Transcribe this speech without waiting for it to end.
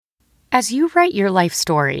As you write your life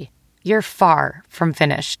story, you're far from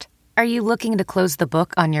finished. Are you looking to close the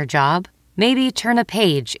book on your job? Maybe turn a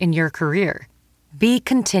page in your career? Be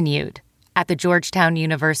continued at the Georgetown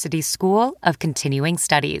University School of Continuing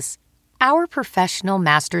Studies. Our professional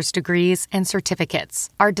master's degrees and certificates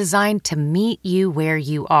are designed to meet you where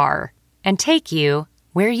you are and take you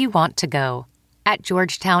where you want to go. At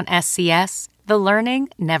Georgetown SCS, the learning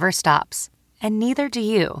never stops, and neither do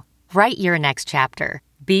you. Write your next chapter.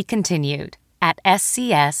 Be continued at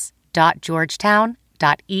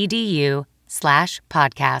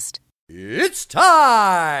scs.georgetown.edu/podcast. It's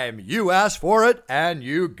time! You asked for it and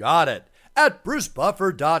you got it at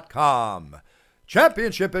brucebuffer.com.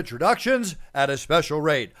 Championship introductions at a special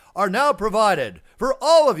rate are now provided for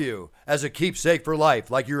all of you as a keepsake for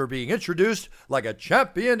life, like you are being introduced like a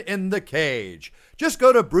champion in the cage. Just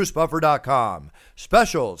go to brucebuffer.com.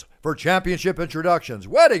 Specials for championship introductions,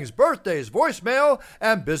 weddings, birthdays, voicemail,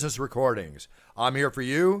 and business recordings. I'm here for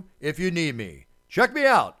you if you need me. Check me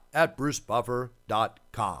out at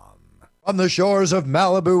brucebuffer.com. From the shores of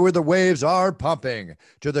Malibu where the waves are pumping,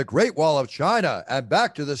 to the Great Wall of China, and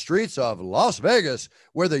back to the streets of Las Vegas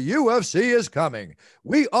where the UFC is coming.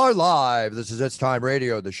 We are live. This is It's Time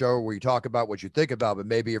Radio, the show where we talk about what you think about but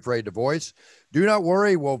may be afraid to voice. Do not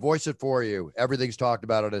worry, we'll voice it for you. Everything's talked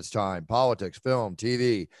about at its time. Politics, film,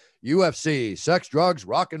 TV, UFC, sex, drugs,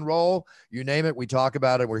 rock and roll, you name it, we talk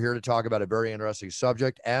about it. We're here to talk about a very interesting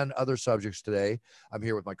subject and other subjects today. I'm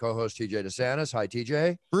here with my co-host, TJ DeSantis. Hi,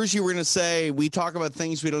 TJ. Bruce, you were going to say we talk about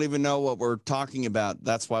things we don't even know what we're talking about.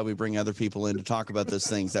 That's why we bring other people in to talk about those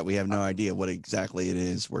things that we have no idea what exactly it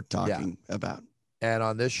is we're talking about. And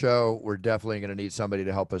on this show, we're definitely going to need somebody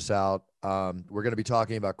to help us out. We're going to be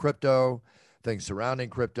talking about crypto, things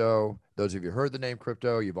surrounding crypto. Those of you who heard the name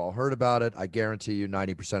crypto, you've all heard about it. I guarantee you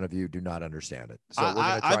 90% of you do not understand it. So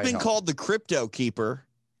I've been called the crypto keeper.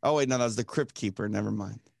 Oh, wait, no, that was the crypt keeper. Never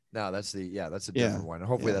mind. No, that's a different one.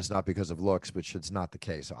 Hopefully that's not because of looks, which it's not the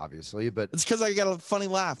case, obviously. But it's because I got a funny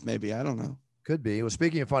laugh, maybe. I don't know. Could be. Well,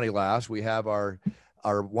 speaking of funny laughs, we have our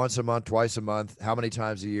once a month, twice a month, how many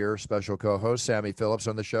times a year special co-host, Sammy Phillips,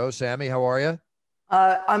 on the show. Sammy, how are you?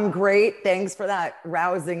 I'm great. Thanks for that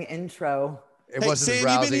rousing intro. It wasn't Sam,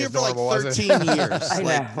 rousing you've been here for like 13 years.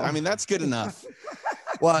 I mean, that's good enough.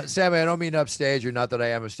 Well, Sammy, I don't mean upstage you, not that I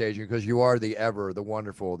am upstaging, because you are the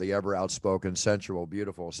wonderful, the ever outspoken, sensual,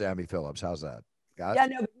 beautiful Sammy Phillips. How's that? Got it? Yeah,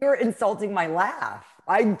 no, you're insulting my laugh.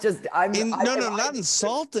 I'm not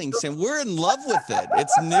insulting, Sam. We're in love with it.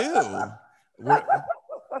 It's new.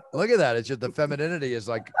 Look at that. It's just the femininity is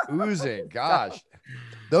like oozing. Gosh.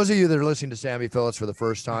 Those of you that are listening to Sammy Phillips for the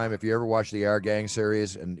first time, if you ever watched the Our Gang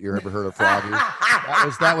series and you ever heard of Froggy,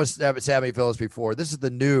 that was Sammy Phillips before. This is the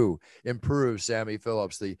new, improved Sammy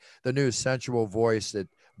Phillips, the new sensual voice, that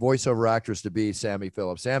voiceover actress to be Sammy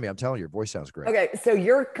Phillips. Sammy, I'm telling you, your voice sounds great. Okay, so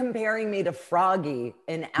you're comparing me to Froggy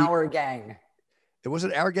in Our Gang. It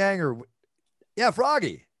wasn't Our Gang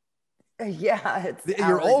Froggy. Yeah, it's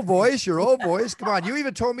your old voice. Come on, you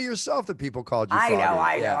even told me yourself that people called you Froggy.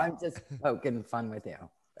 I know. I'm just poking fun with you.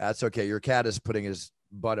 That's okay. Your cat is putting his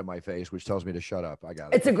butt in my face, which tells me to shut up. I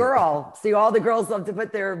got it. It's a girl. See, all the girls love to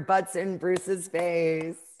put their butts in Bruce's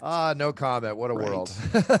face. No comment. What a world.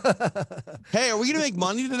 Hey, are we going to make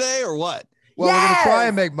money today or what? Well, We're going to try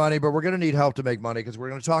and make money, but we're going to need help to make money because we're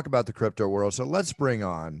going to talk about the crypto world. So let's bring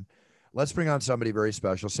on somebody very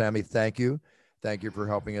special. Sammy, thank you. Thank you for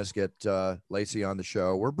helping us get Lacey on the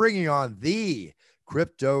show. We're bringing on the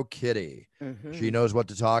Crypto Kitty. Mm-hmm. She knows what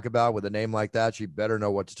to talk about. With a name like that, she better know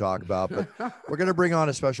what to talk about. But we're going to bring on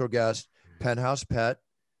a special guest, Penthouse Pet,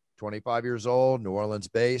 25 years old, New Orleans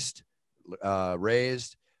based,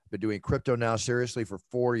 raised, been doing crypto now seriously for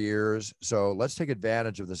 4 years. So let's take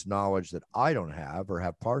advantage of this knowledge that I don't have or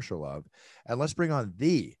have partial of. And let's bring on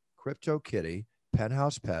the Crypto Kitty,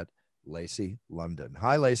 Penthouse Pet, Lacey London.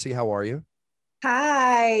 Hi, Lacey. How are you?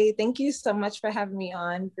 Hi, thank you so much for having me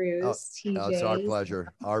on, Bruce. TJ. It's our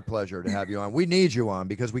pleasure. Our pleasure to have you on. We need you on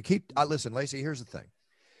because we keep, listen, Lacey, here's the thing.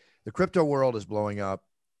 The crypto world is blowing up.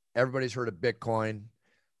 Everybody's heard of Bitcoin.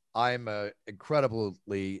 I'm an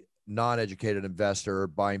incredibly non-educated investor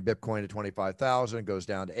buying Bitcoin at 25,000, goes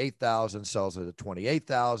down to 8,000, sells it at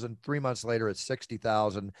 28,000. 3 months later, it's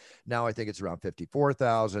 60,000. Now I think it's around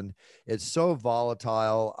 54,000. It's so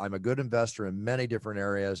volatile. I'm a good investor in many different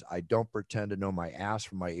areas. I don't pretend to know my ass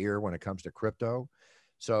from my ear when it comes to crypto.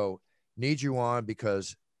 So need you on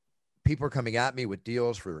because people are coming at me with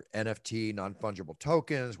deals for NFT, non-fungible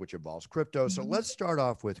tokens, which involves crypto. So let's start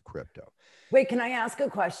off with crypto. Wait, can I ask a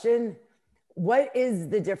question? What is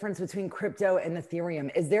the difference between crypto and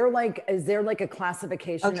Ethereum? Is there like a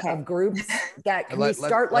classification of groups that can we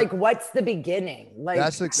start what's the beginning?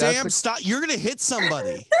 Like Sam, stop! You're gonna hit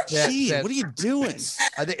somebody. Gee, Sam, what are you doing?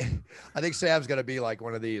 I think Sam's gonna be like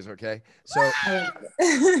one of these. Okay, so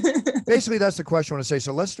basically that's the question I want to say.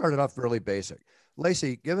 So let's start it off really basic.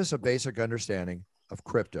 Lacey, give us a basic understanding of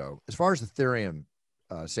crypto as far as Ethereum.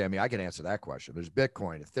 Sammy, I can answer that question. There's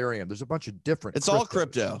Bitcoin, Ethereum. There's a bunch of different. It's all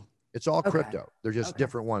crypto. It's all crypto. They're just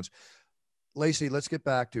different ones. Lacey, let's get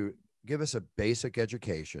back to give us a basic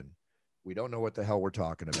education. We don't know what the hell we're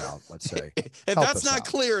talking about. Let's say. If that's not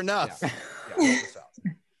clear enough. Yeah,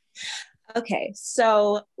 okay,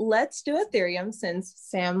 so let's do Ethereum since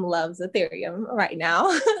Sam loves Ethereum right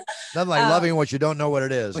now. Nothing like loving what you don't know what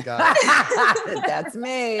it is. That's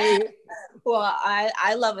me. Well,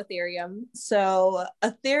 I love Ethereum. So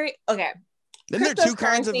Ethereum, okay. Isn't there two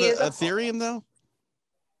kinds of Ethereum though?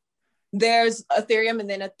 There's Ethereum and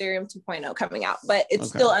then Ethereum 2.0 coming out, but it's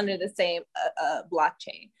still under the same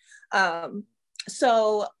blockchain.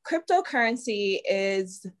 So cryptocurrency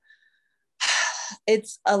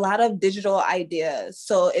it's a lot of digital ideas.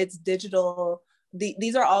 So it's digital.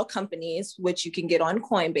 These are all companies which you can get on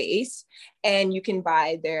Coinbase and you can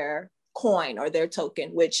buy their coin or their token,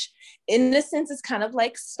 which in a sense is kind of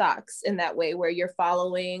like stocks in that way, where you're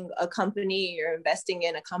following a company, you're investing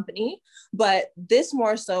in a company, but this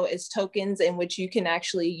more so is tokens in which you can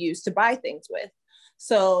actually use to buy things with.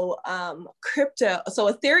 So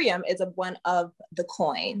Ethereum is one of the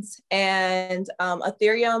coins, and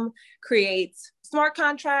Ethereum creates smart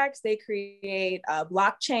contracts. They create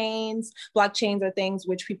blockchains. Blockchains are things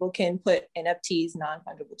which people can put NFTs,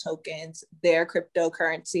 non-fungible tokens, their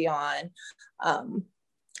cryptocurrency on.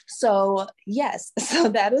 So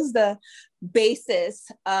that is the basis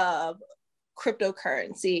of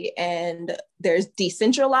cryptocurrency. And there's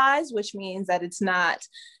decentralized, which means that it's not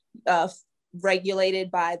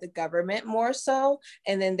regulated by the government more so.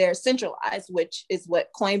 And then there's centralized, which is what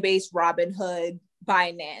Coinbase, Robinhood,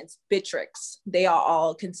 Binance, Bittrex, they are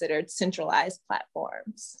all considered centralized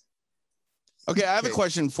platforms. Okay, I have a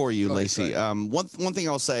question for you, Lacey. One thing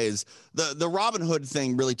I'll say is the Robinhood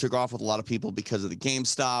thing really took off with a lot of people because of the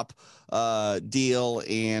GameStop deal,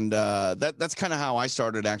 and that's kind of how I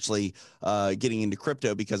started actually getting into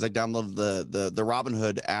crypto, because I downloaded the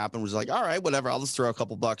Robinhood app and was like, all right, whatever, I'll just throw a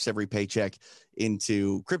couple bucks every paycheck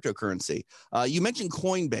into cryptocurrency. You mentioned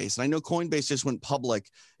Coinbase, and I know Coinbase just went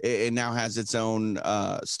public and now has its own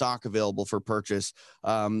stock available for purchase.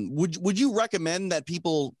 Would you recommend that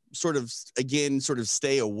people sort of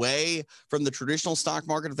stay away from the traditional stock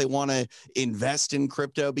market if they want to invest in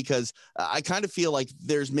crypto? Because I kind of feel like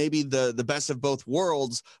there's maybe the best of both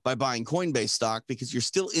worlds by buying Coinbase stock, because you're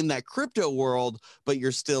still in that crypto world, but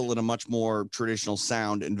you're still in a much more traditional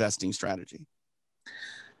sound investing strategy.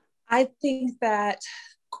 I think that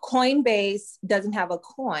Coinbase doesn't have a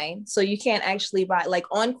coin, so you can't actually buy, like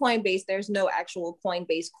on Coinbase, there's no actual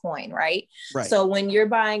Coinbase coin, right? So when you're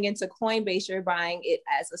buying into Coinbase, you're buying it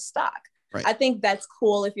as a stock. Right. I think that's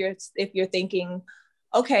cool if you're thinking,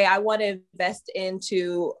 okay, I want to invest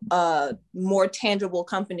into a more tangible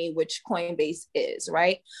company, which Coinbase is,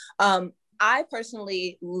 right? I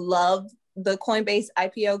personally love the Coinbase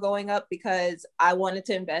IPO going up because I wanted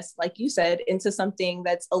to invest, like you said, into something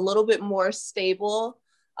that's a little bit more stable,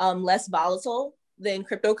 less volatile than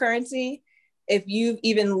cryptocurrency. If you've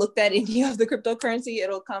even looked at any of the cryptocurrency,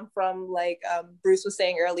 it'll come from, like Bruce was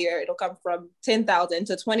saying earlier, it'll come from 10,000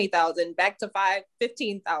 to 20,000 back to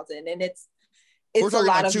 15,000. And it's we're talking a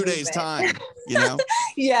lot about of 2 movement. days time, you know?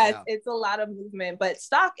 It's a lot of movement, but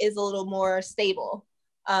stock is a little more stable.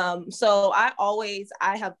 So I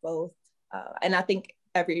have both. And I think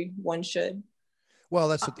everyone should. Well,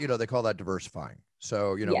 that's, they call that diversifying.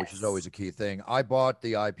 So, which is always a key thing. I bought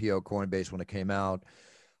the IPO Coinbase when it came out.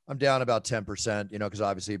 I'm down about 10%, because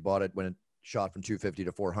obviously bought it when it shot from 250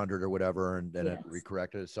 to 400 or whatever, and then it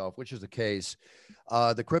recorrected itself, which is the case.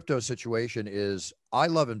 The crypto situation is, I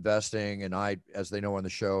love investing, and I, as they know on the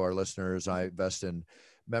show, our listeners, I invest in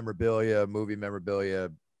memorabilia, movie memorabilia,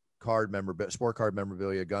 sport card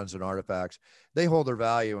memorabilia, guns and artifacts. They hold their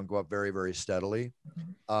value and go up very, very steadily.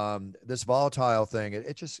 This volatile thing,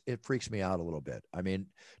 it freaks me out a little bit. I mean,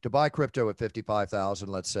 to buy crypto at 55,000,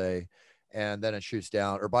 let's say, and then it shoots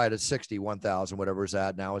down, or buy it at 61,000, whatever it's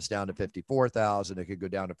at. Now it's down to 54,000. It could go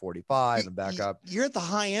down to 45 and back up. You're at the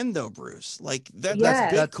high end though, Bruce. Like that's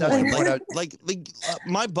Bitcoin.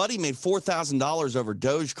 My buddy made $4,000 over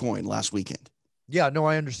Dogecoin last weekend. Yeah, no,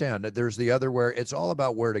 I understand that there's the other where it's all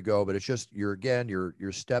about where to go, but it's just, you're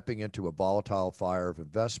stepping into a volatile fire of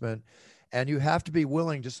investment. And you have to be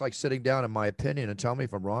willing, just like sitting down, in my opinion, and tell me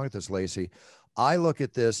if I'm wrong with this, Lacey. I look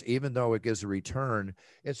at this, even though it gives a return,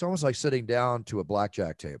 it's almost like sitting down to a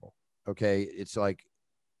blackjack table. Okay. It's like,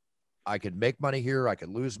 I could make money here, I could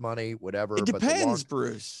lose money, whatever. It depends,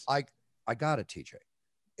 Bruce. I got it, TJ.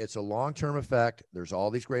 It's a long-term effect. There's all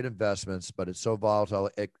these great investments, but it's so volatile.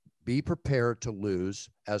 Be prepared to lose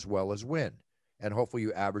as well as win. And hopefully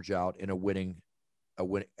you average out in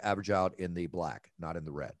average out in the black, not in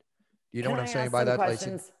the red. Do you know what I'm saying by that,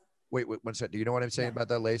 Lacey? Wait, one second. Do you know what I'm saying about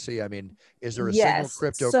that, Lacey? I mean, is there a single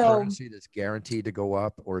cryptocurrency that's guaranteed to go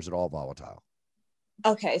up, or is it all volatile?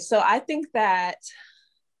 Okay, so I think that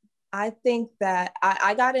I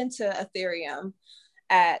got into Ethereum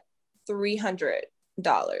at $300.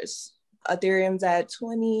 Ethereum's at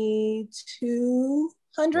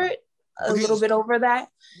 2,200, a little bit over that.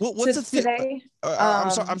 What's today?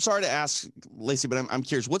 I'm sorry to ask, Lacey, but I'm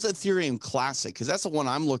curious. What's Ethereum Classic? Because that's the one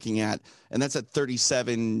I'm looking at, and that's at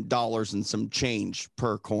 $37 and some change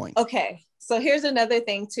per coin. Okay, so here's another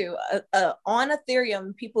thing too. On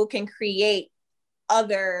Ethereum, people can create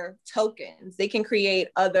other tokens. They can create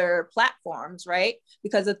other platforms, right?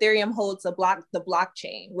 Because Ethereum holds the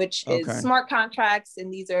blockchain, which is smart contracts,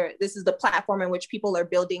 and this is the platform in which people are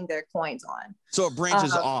building their coins on. So it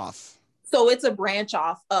branches off. So it's a branch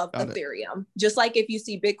off of Ethereum. Just like if you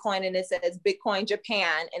see Bitcoin and it says Bitcoin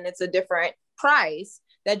Japan and it's a different price,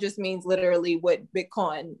 that just means literally what the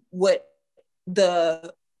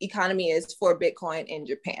economy is for Bitcoin in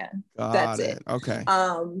Japan. That's it. Okay.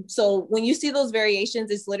 So when you see those variations,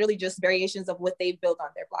 it's literally just variations of what they've built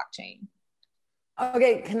on their blockchain.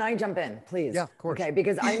 Okay, can I jump in, please? Yeah, of course. Okay,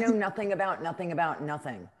 because I know nothing about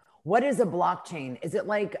nothing. What is a blockchain? Is it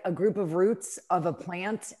like a group of roots of a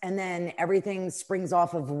plant and then everything springs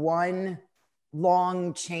off of one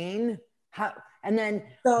long chain? And then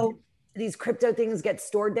these crypto things get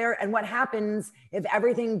stored there? And what happens if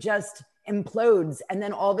everything just implodes and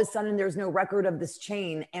then all of a sudden there's no record of this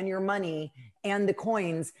chain and your money and the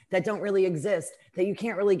coins that don't really exist, that you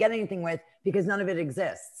can't really get anything with because none of it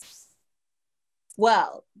exists?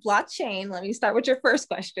 Well, blockchain, let me start with your first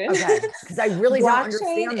question. Okay, because I really don't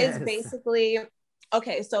understand this. Blockchain is basically,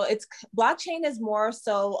 so blockchain is more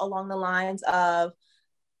so along the lines of,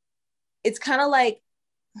 it's kind of like,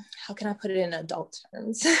 how can I put it in adult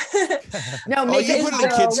terms? No, you put it in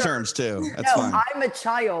kids terms too. That's fine. I'm a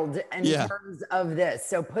child in terms of this.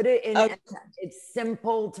 So put it in as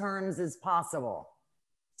simple terms as possible.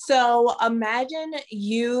 So imagine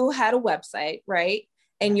you had a website, right?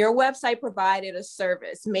 And your website provided a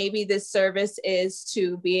service. Maybe this service is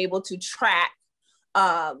to be able to track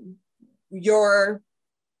your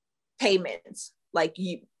payments. Like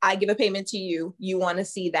I give a payment to you, you want to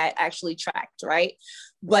see that actually tracked, right?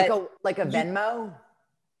 But like a Venmo?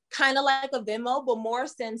 Kind of like a Venmo, but more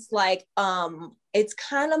since like, it's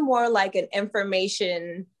kind of more like an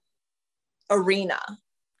information arena.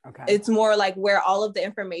 Okay. It's more like where all of the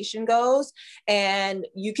information goes and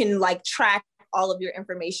you can like track all of your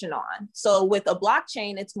information on. So with a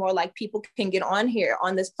blockchain, it's more like people can get on here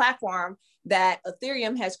on this platform that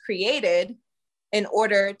Ethereum has created in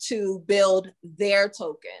order to build their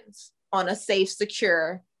tokens on a safe,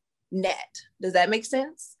 secure net. Does that make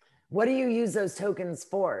sense? What do you use those tokens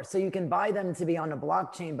for? So you can buy them to be on a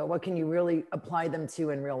blockchain, but what can you really apply them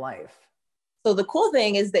to in real life? So the cool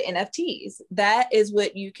thing is the NFTs. That is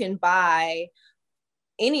what you can buy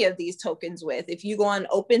any of these tokens with. If you go on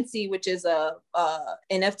OpenSea, which is a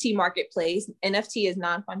NFT marketplace, NFT is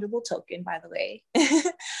non-fungible token, by the way.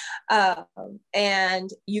 And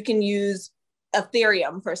you can use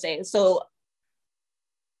Ethereum per se. So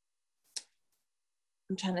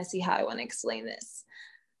I'm trying to see how I want to explain this.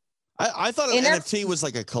 I thought an NFT was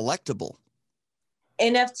like a collectible.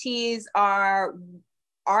 NFTs are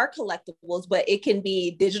collectibles, but it can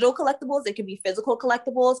be digital collectibles, it can be physical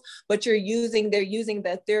collectibles, but they're using the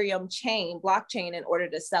Ethereum blockchain in order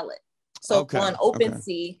to sell it. So on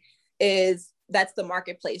OpenSea that's the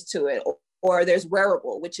marketplace to it. Or there's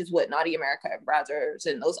Rarible, which is what Naughty America and Brazzers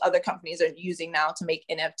and those other companies are using now to make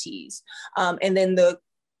NFTs. And then the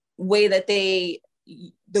way that the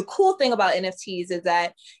cool thing about NFTs is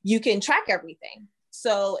that you can track everything.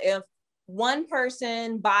 So if one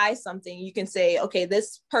person buys something, you can say, okay,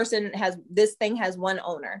 this thing has one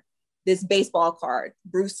owner, this baseball card.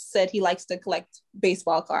 Bruce said he likes to collect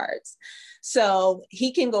baseball cards. So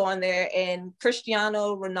he can go on there, and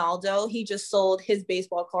Cristiano Ronaldo, he just sold his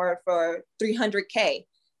baseball card for $300K.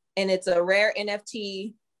 And it's a rare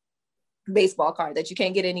NFT baseball card that you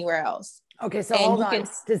can't get anywhere else. Okay, so hold on.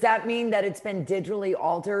 Does that mean that it's been digitally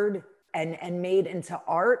altered and made into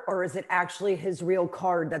art, or is it actually his real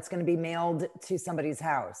card that's going to be mailed to somebody's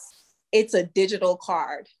house? it's a digital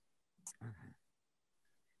card.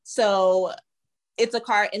 So it's a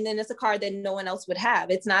card, and then it's a card that no one else would have.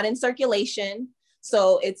 It's not in circulation.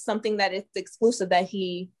 So it's something that is exclusive that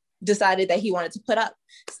he decided that he wanted to put up.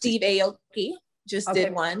 Steve Aoki just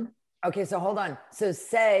did one. Okay, so hold on. So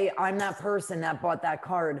say I'm that person that bought that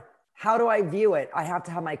card. How do I view it? I have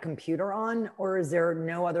to have my computer on, or is there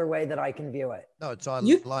no other way that I can view it? No, it's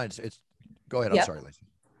online. Go ahead. I'm sorry, Lacey.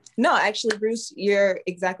 No, actually, Bruce, you're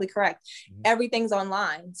exactly correct. Everything's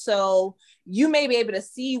online. So you may be able to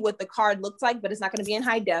see what the card looks like, but it's not going to be in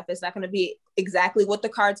high def. It's not going to be exactly what the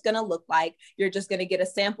card's going to look like. You're just going to get a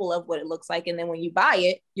sample of what it looks like. And then when you buy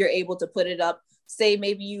it, you're able to put it up. Say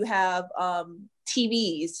maybe you have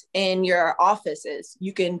TVs in your offices.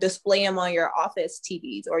 You can display them on your office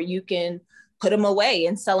TVs, or you can put them away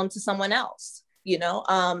and sell them to someone else. It's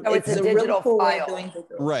a digital really cool file.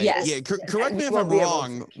 Right. Yes. Yeah. Correct me if I'm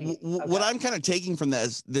wrong. What I'm kind of taking from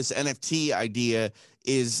this NFT idea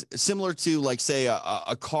is similar to, like, say,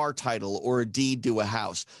 a car title or a deed to a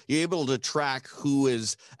house. You're able to track who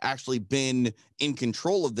has actually been in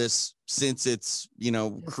control of this since its,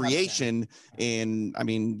 creation. And I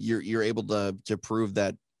mean, you're able to prove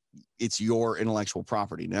that it's your intellectual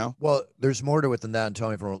property now. Well, there's more to it than that. And tell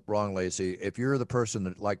me if I'm wrong, Lacey. If you're the person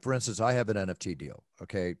that, like, for instance, I have an NFT deal.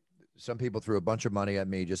 Okay. Some people threw a bunch of money at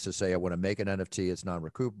me just to say, I want to make an NFT. It's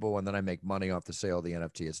non-recoupable. And then I make money off the sale of the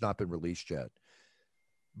NFT. It's not been released yet.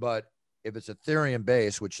 But if it's Ethereum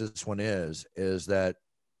based, which this one is that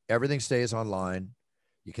everything stays online.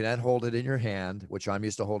 You can then hold it in your hand, which I'm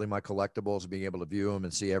used to holding my collectibles and being able to view them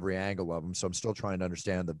and see every angle of them. So I'm still trying to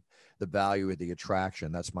understand the value of the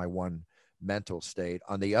attraction. That's my one mental state.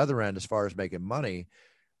 On the other end, as far as making money,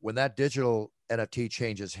 when that digital NFT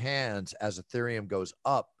changes hands, as Ethereum goes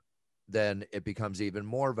up, then it becomes even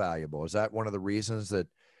more valuable. Is that one of the reasons that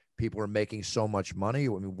people are making so much money? I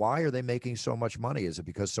mean, why are they making so much money? Is it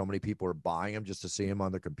because so many people are buying them just to see them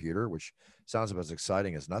on their computer, which sounds about as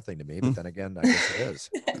exciting as nothing to me, but then again, I guess it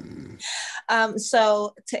is.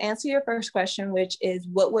 So to answer your first question, which is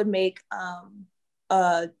what would make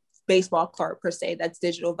a baseball card per se that's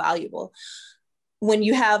digital valuable? When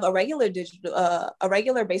you have a regular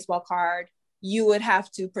baseball card, you would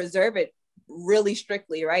have to preserve it really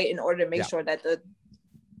strictly, right, in order to make sure that the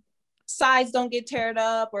sides don't get teared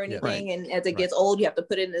up or anything. Right. And as it gets old, you have to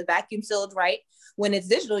put it in the vacuum sealed, right? When it's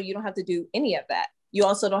digital, you don't have to do any of that. You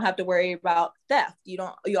also don't have to worry about theft. You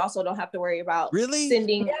also don't have to worry about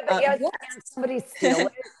sending. Somebody steal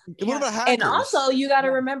it. What about hackers? And also you got to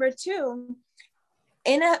remember too,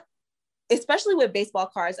 especially with baseball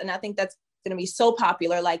cards, and I think that's going to be so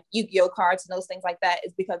popular, like Yu-Gi-Oh cards and those things like that,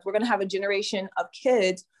 is because we're going to have a generation of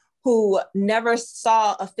kids who never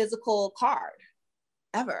saw a physical card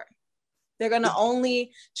ever. They're going to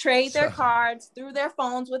only trade their cards through their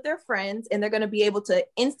phones with their friends, and they're going to be able to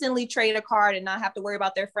instantly trade a card and not have to worry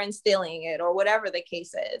about their friends stealing it or whatever the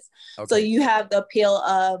case is. Okay. So you have the appeal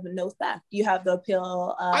of no theft. You have the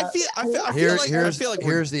appeal of here's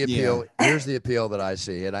the appeal. Here's the appeal that I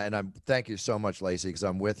see. And I'm thank you so much, Lacey, because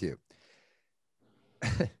I'm with you.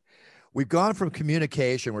 We've gone from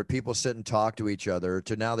communication where people sit and talk to each other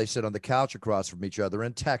to now they sit on the couch across from each other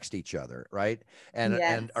and text each other, right?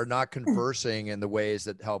 And are not conversing in the ways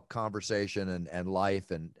that help conversation and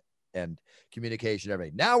life and communication,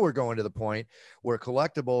 everything. Now we're going to the point where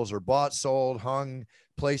collectibles are bought, sold, hung,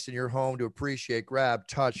 placed in your home to appreciate, grab,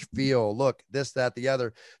 touch, feel, look, this, that, the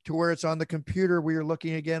other, to where it's on the computer where you're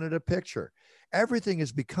looking again at a picture. Everything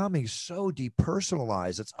is becoming so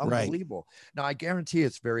depersonalized. It's unbelievable. Right. Now, I guarantee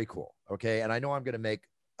it's very cool. Okay. And I know I'm going to make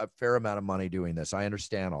a fair amount of money doing this. I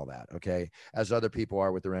understand all that. Okay. As other people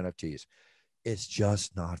are with their NFTs. It's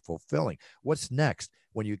just not fulfilling. What's next?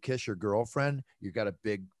 When you kiss your girlfriend, you got a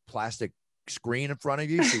big plastic screen in front of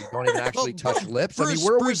you so you don't even actually touch lips. Bruce, I mean,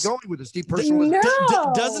 where are we going with this depersonalization?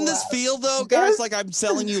 No. Doesn't this feel, though, guys, like I'm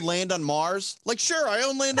selling you land on Mars? Like, sure, I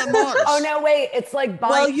own land on Mars. Oh, no, wait. It's like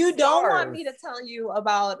buying Well, you stars. don't want me to tell you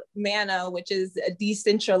about Mana, which is a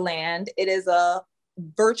Decentraland. It is a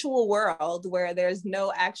virtual world where there's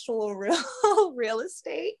no actual real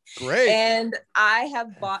estate. Great. And I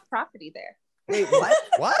have bought property there. Wait, what?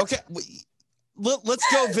 What? Okay. Let's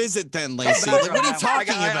go visit then, Lacey. Like, what are you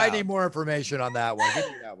talking about? I need more information on that one. Give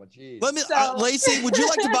me that one. Jeez. Let me, Lacey, would you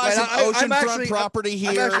like to buy some oceanfront property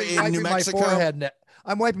here in New Mexico?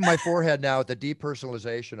 I'm wiping my forehead now at the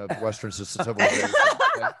depersonalization of Western civilization.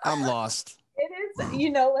 I'm lost. It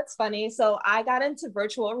is, what's funny? So I got into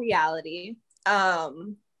virtual reality a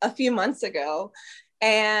few months ago,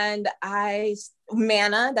 and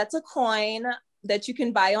Mana, that's a coin that you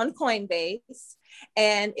can buy on Coinbase.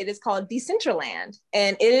 and it is called Decentraland.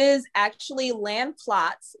 And it is actually land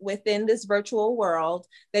plots within this virtual world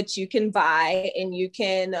that you can buy, and you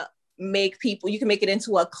can make it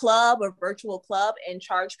into a club, a virtual club, and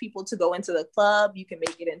charge people to go into the club. You can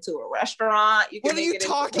make it into a restaurant. What are you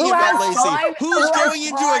talking about, Lacey? Who's going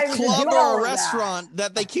into a club or a restaurant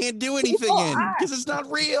that they can't do anything in because it's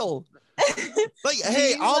not real? Like,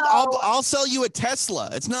 hey, I'll sell you a Tesla.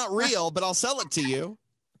 It's not real, but I'll sell it to you.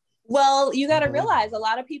 Well, you got to realize a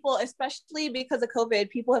lot of people, especially because of COVID,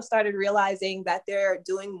 people have started realizing that they're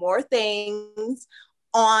doing more things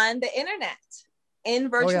on the internet,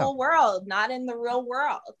 in virtual world, not in the real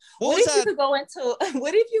world. What if you could go into,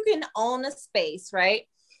 what if you can own a space, right?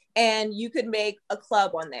 And you could make a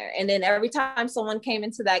club on there. And then every time someone came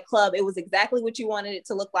into that club, it was exactly what you wanted it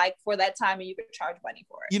to look like for that time, and you could charge money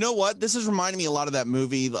for it. You know what? This is reminding me a lot of that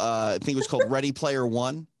movie. I think it was called Ready Player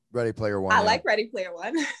One. Ready Player One. I like Ready Player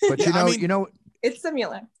One. But you know, it's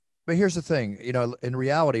similar. But here's the thing, in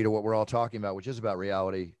reality, to what we're all talking about, which is about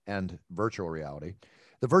reality and virtual reality,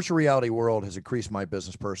 the virtual reality world has increased my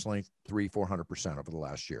business personally 300-400% over the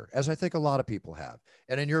last year, as I think a lot of people have.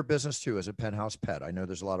 And in your business too, as a Penthouse Pet, I know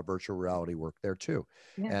there's a lot of virtual reality work there too.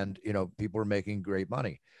 Yeah. And, people are making great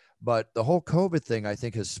money. But the whole COVID thing, I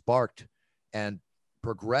think, has sparked and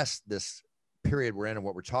progressed this period we're in and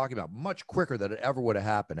what we're talking about much quicker than it ever would have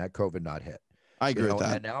happened had COVID not hit. I agree with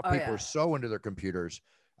that. And now people are so into their computers.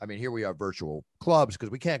 I mean, here we have virtual clubs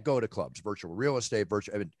because we can't go to clubs, virtual real estate,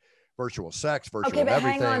 virtual sex, virtual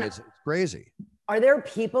everything. It's crazy. Are there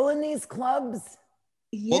people in these clubs?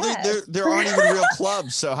 Yes. Well, there aren't even real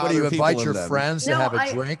clubs. So how do you invite your friends to have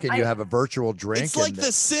a drink and you have a virtual drink? It's like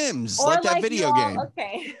The Sims, like that video game.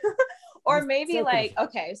 Okay. Or maybe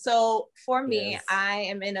so for me, I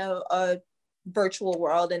am in a virtual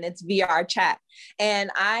world, and it's VR chat.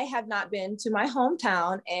 And I have not been to my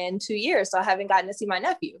hometown in 2 years. So I haven't gotten to see my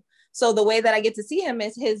nephew. So the way that I get to see him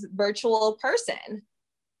is his virtual person.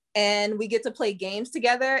 And we get to play games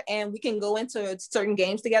together, and we can go into certain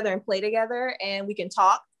games together and play together, and we can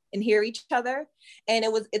talk and hear each other. And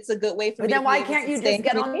it's a good way for me. But then why can't you just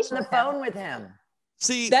get on the phone with him?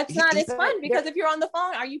 See, that's not as fun, because if you're on the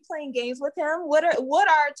phone, are you playing games with him? What are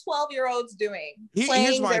 12-year-olds doing?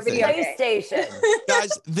 Playing their video PlayStation.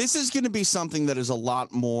 Guys, this is going to be something that is a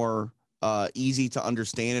lot more easy to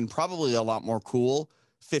understand and probably a lot more cool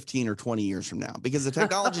 15 or 20 years from now, because the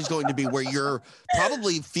technology is going to be where you're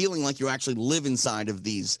probably feeling like you actually live inside of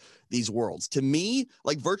these worlds. To me,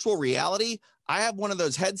 like virtual reality, I have one of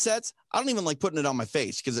those headsets. I don't even like putting it on my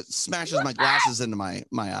face because it smashes my glasses into my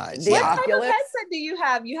eyes. What type of headset do you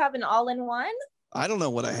have? You have an all-in-one? I don't know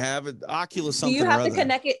what I have. Oculus something. Do you have to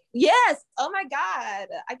connect it? Yes. Oh my God.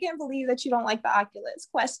 I can't believe that you don't like the Oculus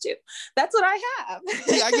Quest 2. That's what I have.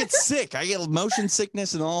 See, I get sick. I get motion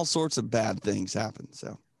sickness and all sorts of bad things happen.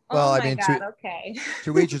 So. Well, okay.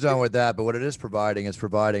 To each his own with that. But what it is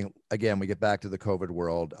providing, again, we get back to the COVID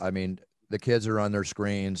world. I mean, the kids are on their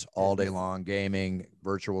screens all day long, gaming,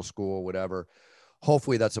 virtual school, whatever.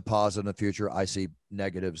 Hopefully that's a positive in the future. I see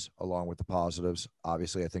negatives along with the positives.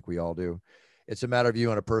 Obviously, I think we all do. It's a matter of you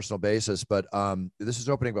on a personal basis, but this is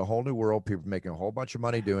opening up a whole new world. People are making a whole bunch of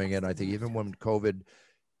money doing it. And I think even when COVID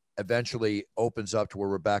eventually opens up to where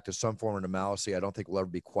we're back to some form of normalcy, I don't think we'll ever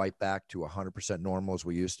be quite back to 100% normal as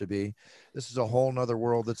we used to be. This is a whole nother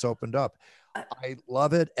world that's opened up. I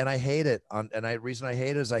love it and I hate it. Reason I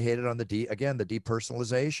hate it is I hate it on the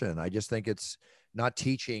depersonalization. I just think it's not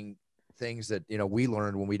teaching things that we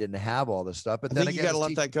learned when we didn't have all this stuff. But then again, you gotta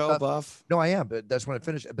let that go, Buff. No, I am, but that's when I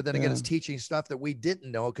finish. But then again, it's teaching stuff that we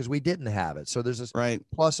didn't know because we didn't have it. So there's this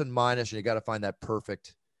plus and minus, and you got to find that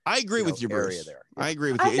perfect. I agree with you, Bruce. There. I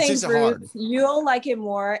agree with you. It's just hard. You'll like it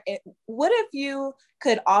more. What if you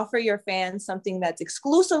could offer your fans something that's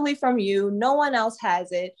exclusively from you? No one else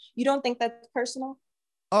has it. You don't think that's personal?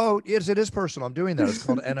 Oh, yes, it is personal. I'm doing that. It's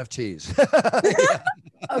called NFTs.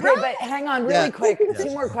 Okay, but hang on really quick.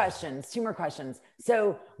 Two more questions.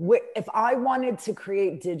 So if I wanted to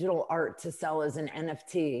create digital art to sell as an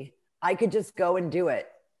NFT, I could just go and do it,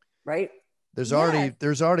 right? There's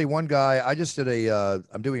already one guy. I just did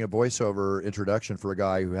I'm doing a voiceover introduction for a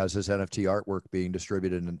guy who has his NFT artwork being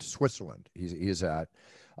distributed in Switzerland. He's at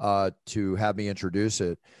to have me introduce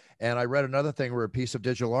it. And I read another thing where a piece of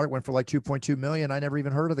digital art went for like 2.2 million. I never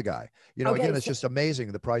even heard of the guy. Again, it's just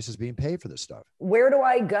amazing the price is being paid for this stuff. Where do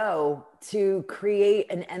I go to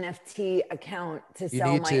create an NFT account to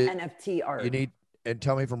sell my NFT art? And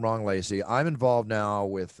tell me if I'm wrong, Lacey. I'm involved now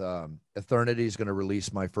with Eternity is going to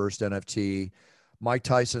release my first NFT. Mike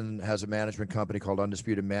Tyson has a management company called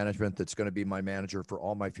Undisputed Management that's going to be my manager for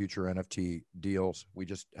all my future NFT deals. We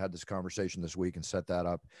just had this conversation this week and set that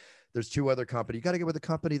up. There's two other companies. You got to get with a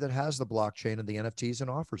company that has the blockchain and the NFTs and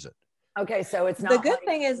offers it. Okay, so it's not. The good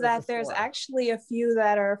thing is that there's actually a few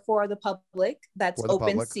that are for the public. That's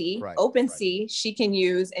OpenSea. Right, OpenSea, she can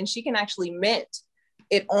use, and she can actually mint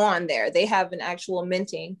it on there. They have an actual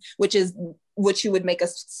minting, which is what you would make a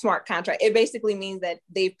smart contract. It basically means that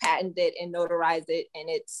they've patented it and notarized it, and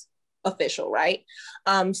it's official, right?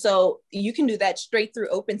 So you can do that straight through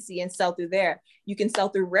OpenSea and sell through there. You can sell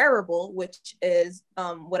through Rarible, which is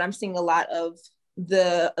what I'm seeing a lot of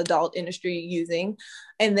the adult industry using.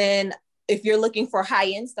 And then if you're looking for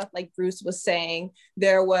high-end stuff, like Bruce was saying,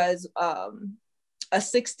 there was a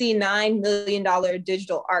 $69 million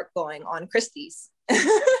digital art going on Christie's.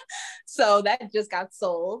 So that just got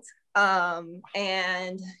sold.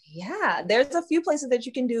 And yeah, there's a few places that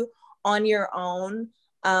you can do on your own.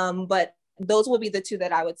 But those will be the two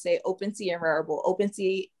that I would say, OpenSea and Rarible.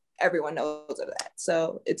 OpenSea, everyone knows of that.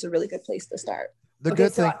 So it's a really good place to start. The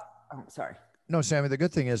good thing. Sorry. No, Sammy, the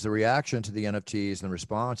good thing is the reaction to the NFTs and the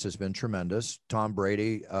response has been tremendous. Tom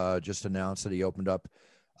Brady just announced that he opened up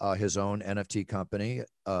his own NFT company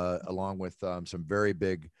along with some very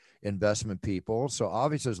big investment people. So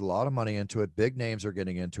obviously there's a lot of money into it. Big names are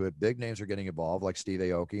getting into it. Big names are getting involved, like Steve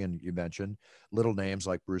Aoki, and you mentioned little names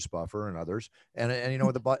like Bruce Buffer and others. And you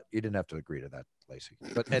know, you didn't have to agree to that, Lacey.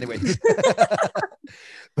 But anyway,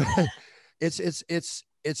 but it's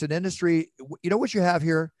an industry. You know what you have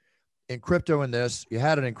here in crypto, in this, you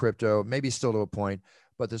had it in crypto, maybe still to a point,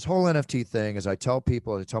 but this whole NFT thing, as I tell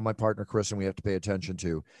people, I tell my partner, Chris, and we have to pay attention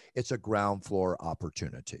to, it's a ground floor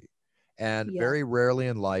opportunity. And very rarely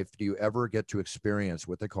in life do you ever get to experience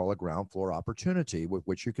what they call a ground floor opportunity with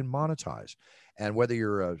which you can monetize. And whether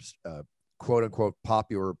you're a quote unquote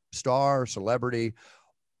popular star, celebrity,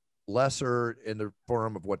 lesser in the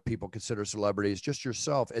form of what people consider celebrities, just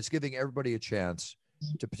yourself, it's giving everybody a chance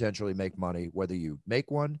to potentially make money, whether you make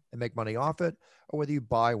one and make money off it, or whether you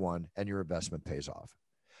buy one and your investment pays off.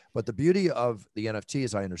 But the beauty of the NFT,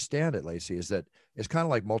 as I understand it, Lacey, is that it's kind of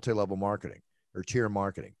like multi-level marketing or tier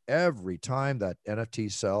marketing. Every time that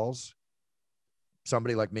NFT sells,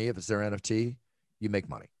 somebody like me, if it's their NFT, you make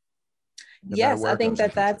money. Yes, I think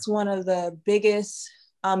that that's one of the biggest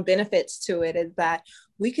benefits to it, is that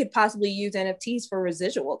we could possibly use NFTs for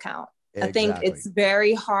residual count. Exactly. I think it's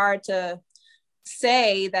very hard to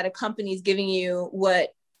say that a company is giving you what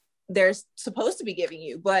they're supposed to be giving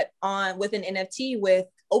you, but with an NFT, with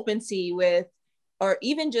OpenSea, or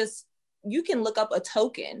even just, you can look up a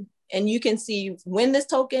token and you can see when this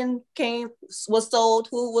token was sold,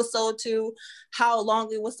 who was sold to, how long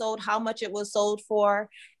it was sold, how much it was sold for,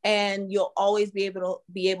 and you'll always be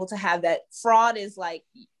able to have that. Fraud is like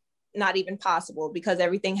not even possible because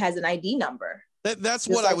everything has an ID number. That's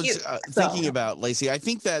what I was thinking about, Lacey. I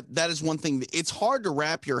think that is one thing. It's hard to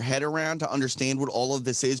wrap your head around to understand what all of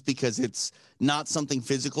this is, because it's not something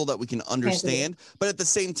physical that we can understand. But at the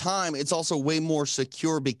same time, it's also way more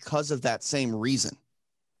secure because of that same reason.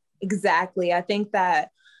 Exactly. I think that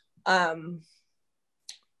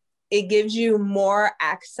it gives you more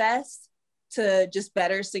access to just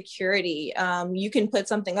better security. You can put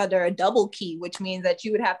something under a double key, which means that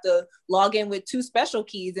you would have to log in with 2 special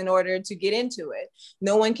keys in order to get into it.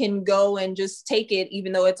 No one can go and just take it,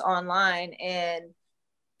 even though it's online, and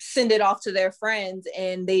send it off to their friends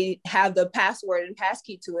and they have the password and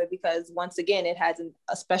passkey to it, because once again, it has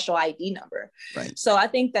a special ID number. Right. So I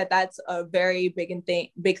think that that's a very big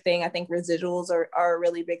thing. I think residuals are a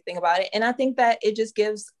really big thing about it. And I think that it just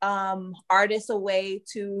gives artists a way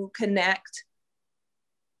to connect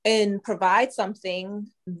and provide something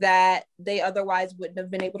that they otherwise wouldn't have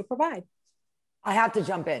been able to provide. I have to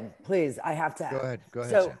jump in, please. I have to. Go ahead.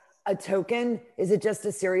 So Sam. A token, is it just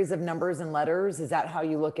a series of numbers and letters? Is that how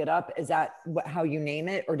you look it up? Is that how you name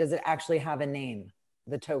it? Or does it actually have a name,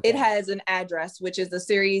 the token? It has an address, which is a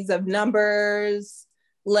series lowercase,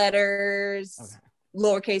 letters,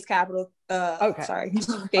 lowercase, capital,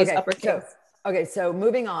 lowercase, uppercase. So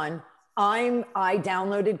moving on. I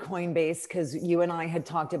downloaded Coinbase because you and I had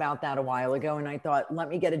talked about that a while ago, and I thought, let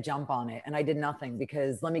me get a jump on it. And I did nothing,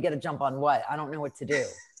 because let me get a jump on what? I don't know what to do.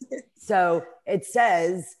 So it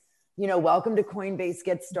says, welcome to Coinbase,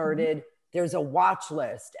 get started. There's a watch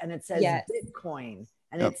list, and it says Bitcoin,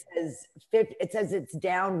 and it says it's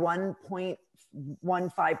down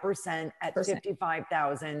 1.15% at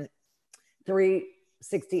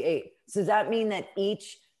 55,368. So does that mean that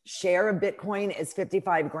each share of Bitcoin is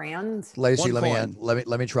 55 grand? Lacey,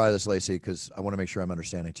 let me try this, Lacey, because I want to make sure I'm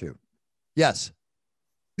understanding too. Yes.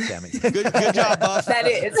 Sammy. Good job, Buff. That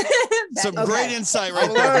is. Some great insight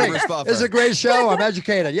right there. This is a great show. I'm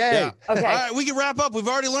educated. Yay. Yeah. Okay. All right, we can wrap up. We've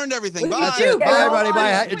already learned everything. Bye. That's it. Bye, everybody.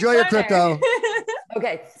 Bye. Enjoy your crypto.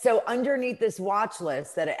 Okay, so underneath this watch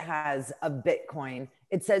list that it has of Bitcoin,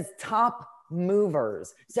 it says top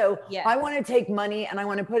movers. So I want to take money and I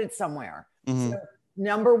want to put it somewhere. So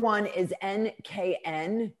number one is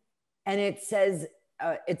NKN, and it says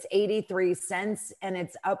it's 83 cents and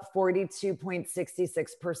it's up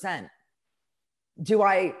 42.66%. Do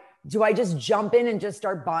I just jump in and just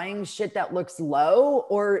start buying shit that looks low,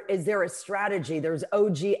 or is there a strategy? There's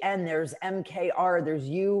OGN, there's MKR, there's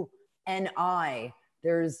UNI,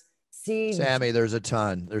 there's C. Sammy, there's a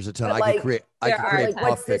ton. But I could create.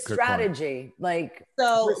 What's the strategy? Like,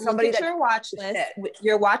 so somebody look at your watch list.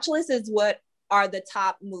 Your watch list is what are the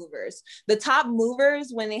top movers. The top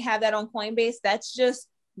movers, when they have that on Coinbase, that's just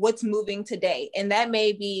what's moving today, and that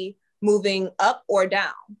may be moving up or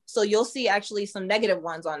down. So you'll see actually some negative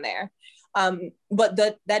ones on there. But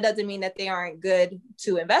that doesn't mean that they aren't good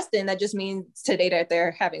to invest in. That just means today that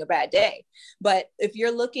they're having a bad day. But if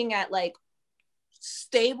you're looking at like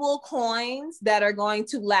stable coins that are going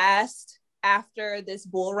to last after this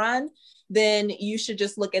bull run, then you should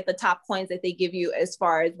just look at the top coins that they give you as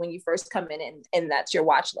far as when you first come in, and that's your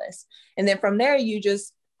watch list. And then from there,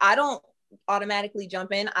 I don't automatically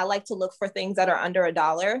jump in. I like to look for things that are under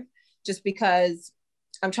 $1, just because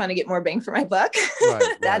I'm trying to get more bang for my buck.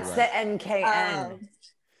 That's the NKN.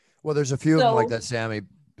 Well, there's a few of them like that, Sammy.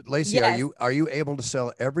 Lacey, yes. Are you able to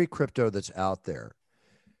sell every crypto that's out there?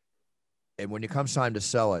 And when it comes time to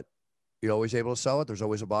sell it, you're always able to sell it? There's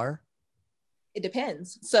always a buyer? It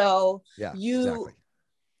depends. So exactly.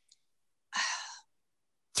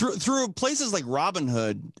 Through places like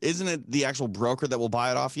Robinhood, isn't it the actual broker that will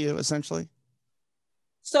buy it off you, essentially?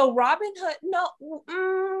 So Robinhood, no.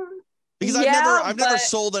 Because I've never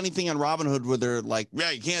sold anything on Robinhood where they're like,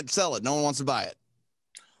 yeah, you can't sell it. No one wants to buy it.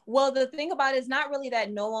 Well, the thing about it is not really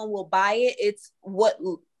that no one will buy it. It's what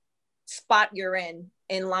spot you're in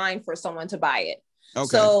line for someone to buy it. Okay.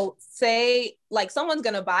 So say like someone's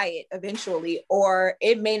going to buy it eventually, or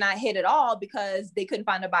it may not hit at all because they couldn't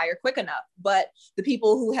find a buyer quick enough. But the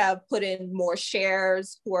people who have put in more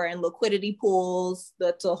shares, who are in liquidity pools,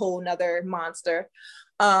 that's a whole nother monster.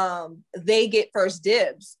 They get first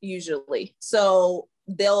dibs usually. So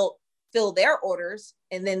they'll fill their orders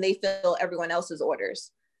and then they fill everyone else's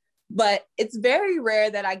orders. But it's very rare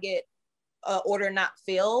that I get an order not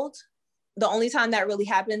filled. The only time that really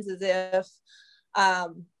happens is if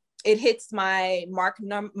it hits my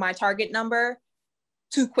my target number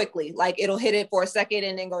too quickly. Like it'll hit it for a second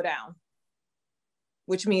and then go down,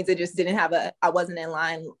 which means it just didn't have I wasn't in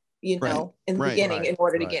line, in the beginning in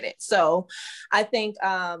order to get it. So I think,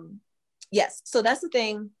 yes. So that's the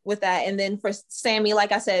thing with that. And then for Sammy,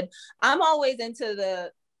 like I said, I'm always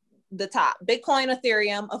into the top. Bitcoin,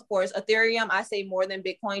 Ethereum, of course. Ethereum, I say more than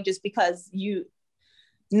Bitcoin just because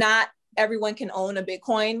not everyone can own a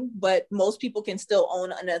Bitcoin, but most people can still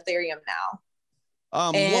own an Ethereum now.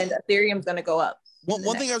 Ethereum's going to go up.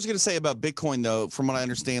 One thing I was going to say about Bitcoin, though, from what I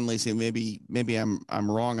understand, Lacey, maybe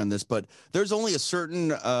I'm wrong on this, but there's only a certain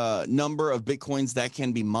number of Bitcoins that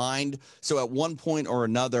can be mined. So at one point or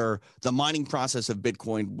another, the mining process of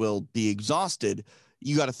Bitcoin will be exhausted.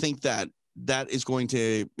 You got to think that is going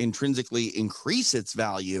to intrinsically increase its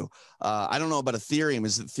value. I don't know about Ethereum.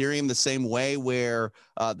 Is Ethereum the same way where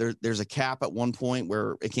there's a cap at one point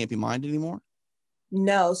where it can't be mined anymore?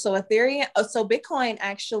 No. So Bitcoin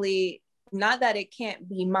actually, not that it can't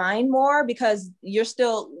be mined more, because you're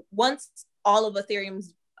still, once all of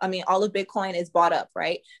Bitcoin is bought up,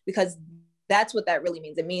 right? Because that's what that really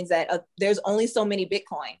means. It means that there's only so many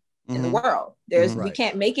Bitcoin in the world. We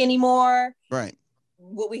can't make any more. Right.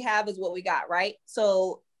 What we have is what we got, right?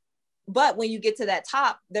 So, but when you get to that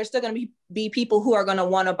top, there's still going to be people who are going to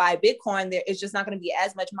want to buy Bitcoin. It's just not going to be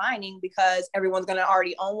as much mining because everyone's going to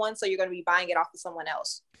already own one. So you're going to be buying it off of someone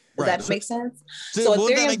else. Does that make sense? So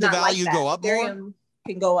wouldn't that make the value go up more? Ethereum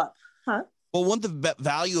can go up. Huh? Well, wouldn't the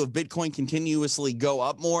value of Bitcoin continuously go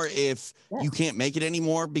up more if you can't make it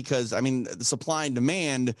anymore? Because, I mean, the supply and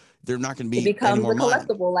demand, they're not going to be. It becomes a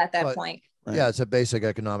collectible at that point. Right. Yeah, it's a basic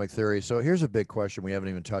economic theory. So here's a big question we haven't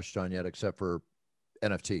even touched on yet, except for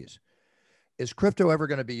NFTs. Is crypto ever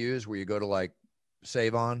going to be used where you go to like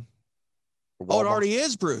Save On? Oh, it already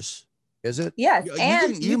is, Bruce. Is it? Yes.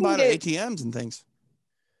 You can buy it at ATMs and things.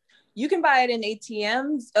 You can buy it in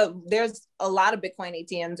ATMs. There's a lot of Bitcoin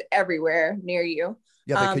ATMs everywhere near you.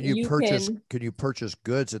 Yeah, but can you purchase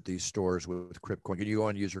goods at these stores with Cryptcoin? Can you go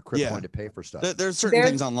and use your Cryptcoin to pay for stuff? There's certain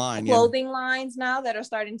things online. Clothing lines now that are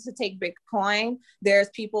starting to take Bitcoin. There's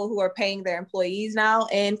people who are paying their employees now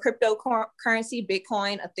in cryptocurrency,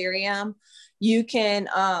 Bitcoin, Ethereum. You can,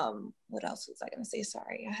 what else was I going to say?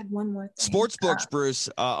 Sorry, I had one more thing. Sportsbooks, Bruce,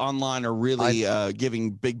 online are really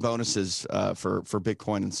giving big bonuses for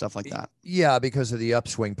Bitcoin and stuff like that. Yeah, because of the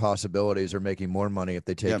upswing possibilities, are making more money if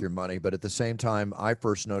they take your money. But at the same time, I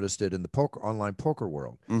first noticed it in the online poker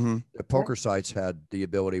world. Mm-hmm. The poker sites had the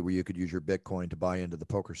ability where you could use your Bitcoin to buy into the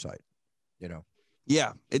poker site, you know.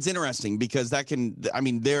 Yeah, it's interesting because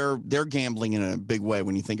they're gambling in a big way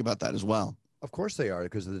when you think about that as well. Of course they are,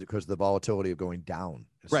 because of the volatility of going down.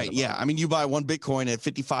 Right. Yeah. I mean, you buy one Bitcoin at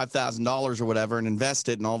 $55,000 or whatever and invest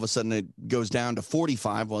it, and all of a sudden it goes down to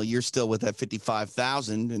 45. Well, you're still with that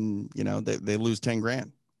 55,000, and you know they lose 10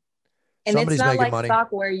 grand. And somebody's it's not like money. Stock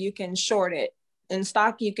where you can short it. In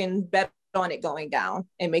stock, you can bet on it going down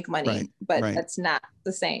and make money, but that's not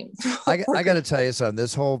the same. I got to tell you something.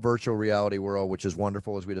 This whole virtual reality world, which is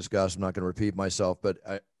wonderful as we discussed, I'm not going to repeat myself, but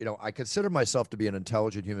I consider myself to be an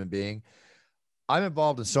intelligent human being. I'm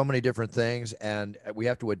involved in so many different things, and we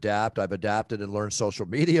have to adapt. I've adapted and learned social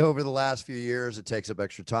media over the last few years. It takes up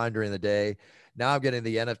extra time during the day. Now I'm getting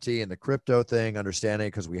the NFT and the crypto thing, understanding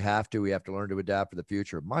because we have to learn to adapt for the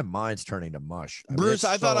future. My mind's turning to mush. Bruce,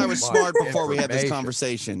 I thought I was smart before we had this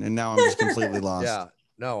conversation, and now I'm just completely lost. Yeah.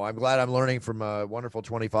 No, I'm glad I'm learning from a wonderful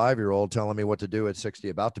 25-year-old telling me what to do at 60,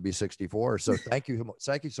 about to be 64. So thank you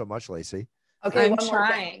so much, Lacey. Okay, I'm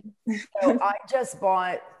trying. So I just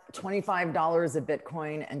bought $25 of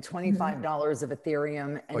Bitcoin and $25 of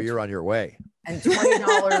Ethereum. And you're on your way. And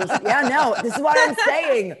 $20. Yeah, no, this is what I'm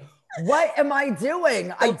saying. What am I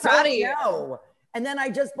doing? I don't know. And then I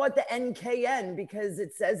just bought the NKN because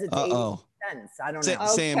it says it's 80 cents. I don't know.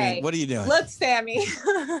 Sammy, what are you doing? Look, Sammy.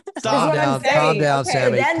 Calm down,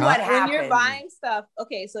 Sammy. Then what happens? When you're buying stuff.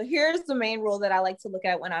 Okay, so here's the main rule that I like to look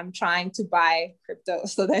at when I'm trying to buy crypto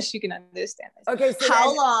so that you can understand this. Okay, so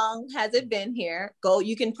how long has it been here?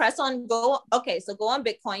 You can press on go. Okay, so go on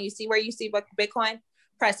Bitcoin. You see where you see Bitcoin?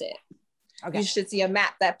 Press it. Okay. You should see a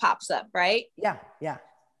map that pops up, right? Yeah.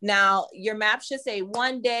 Now your map should say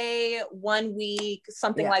 1 day, 1 week,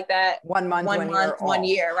 something like that. 1 month, 1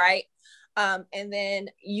 year, right? And then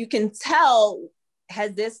you can tell,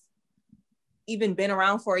 has this even been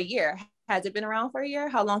around for a year? Has it been around for a year?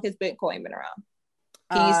 How long has Bitcoin been around?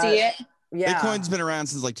 Can you see it? Yeah. Bitcoin's been around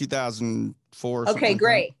since like 2004. Okay,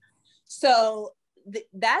 great. So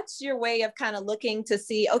that's your way of kind of looking to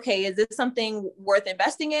see, okay, is this something worth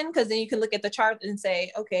investing in? Because then you can look at the chart and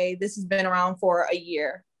say, okay, this has been around for a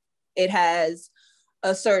year. It has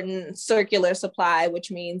a certain circular supply, which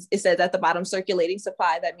means it says at the bottom circulating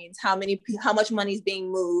supply. That means how much money is being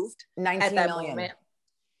moved 19 at that million. moment.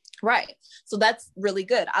 Right. So that's really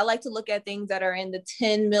good. I like to look at things that are in the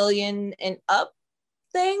 10 million and up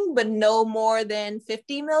thing, but no more than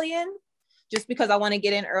 50 million, just because I want to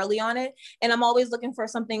get in early on it. And I'm always looking for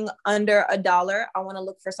something under $1. I want to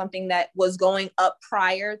look for something that was going up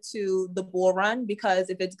prior to the bull run, because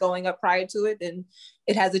if it's going up prior to it, then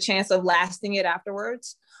it has a chance of lasting it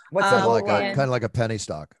afterwards. What's kind of like a penny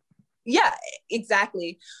stock? Yeah,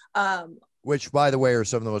 exactly. Which, by the way, are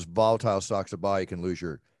some of the most volatile stocks to buy. You can lose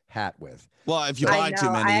your hat with. Well, if you buy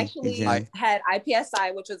too many. I actually had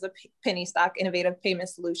IPSI, which was a penny stock, Innovative Payment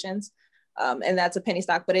Solutions. And that's a penny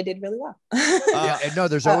stock, but it did really well.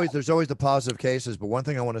 There's always the positive cases. But one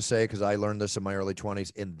thing I want to say, because I learned this in my early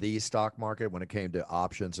 20s in the stock market when it came to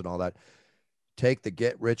options and all that, take the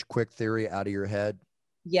get rich quick theory out of your head.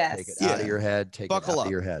 Yes. Take it out of your head. Take it out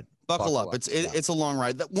of your head. Buckle up. It's a long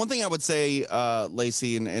ride. One thing I would say,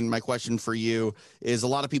 Lacey, and my question for you is, a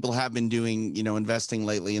lot of people have been doing, investing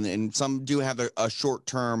lately, and some do have a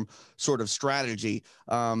short-term sort of strategy.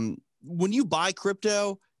 When you buy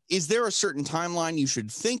crypto, is there a certain timeline you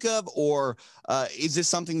should think of, or is this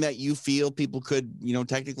something that you feel people could,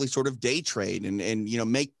 technically sort of day trade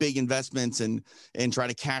and make big investments and try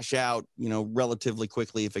to cash out, relatively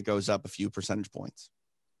quickly if it goes up a few percentage points?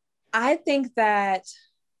 I think that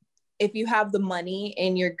if you have the money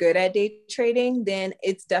and you're good at day trading, then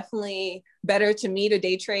it's definitely better to me to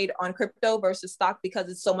day trade on crypto versus stock, because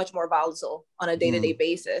it's so much more volatile on a day-to-day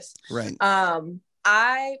basis. Right.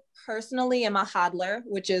 I personally am a hodler,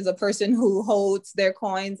 which is a person who holds their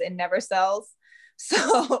coins and never sells.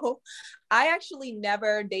 So I actually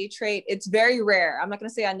never day trade. It's very rare. I'm not going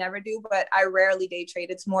to say I never do, but I rarely day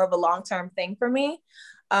trade. It's more of a long-term thing for me.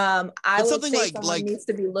 I would say someone needs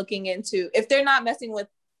to be looking into, if they're not messing with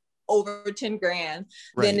over 10 grand,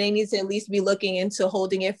 right. then they need to at least be looking into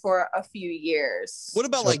holding it for a few years. What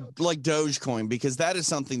about like Dogecoin? Because that is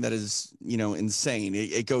something that is, insane.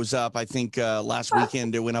 It goes up. I think last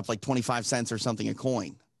weekend it went up like 25 cents or something a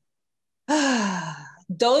coin.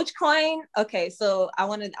 Dogecoin. Okay, so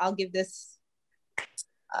I'll give this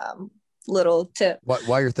little tip.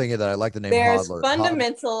 While you're thinking that, I like the name There's hodler.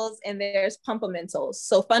 fundamentals and there's pumpamentals.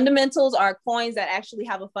 So fundamentals are coins that actually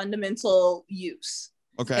have a fundamental use.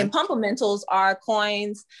 Okay. And pumpamentals are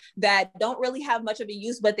coins that don't really have much of a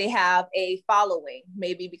use, but they have a following,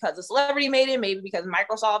 maybe because a celebrity made it, maybe because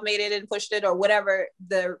Microsoft made it and pushed it, or whatever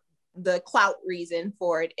the clout reason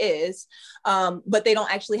for it is, but they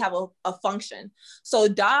don't actually have a function. So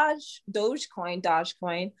Dogecoin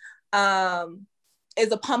is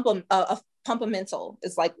a pumpamental,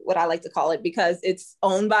 is like what I like to call it, because it's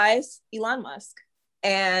owned by Elon Musk,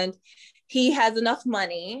 and he has enough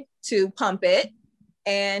money to pump it,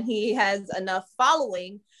 and he has enough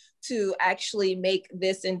following to actually make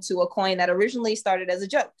this into a coin that originally started as a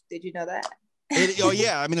joke. Did you know that?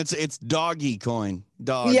 Yeah, I mean it's doggy coin.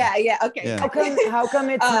 Dog. Yeah. Okay. Yeah. How come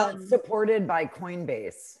it's not supported by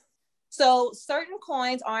Coinbase? So certain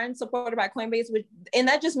coins aren't supported by Coinbase, and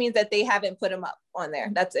that just means that they haven't put them up on there.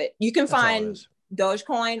 That's it. You can find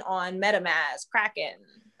Dogecoin on MetaMask, Kraken,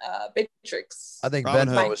 Bittrex. I think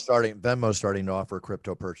Venmo's starting to offer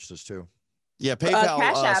crypto purchases too. Yeah, PayPal.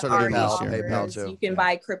 Cash App started already this year. offers. You can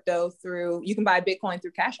buy you can buy Bitcoin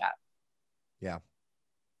through Cash App. Yeah.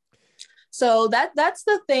 So that's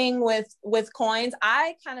the thing with coins.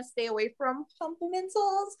 I kind of stay away from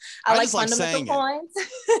pumpamentals. I like fundamental coins.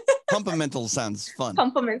 Pumpamental sounds fun.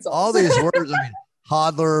 Pumpamentals. All these words, I mean,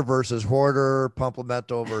 hodler versus hoarder,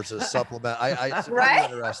 pumpamental versus supplement. It's right?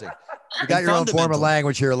 Interesting. You got your own form of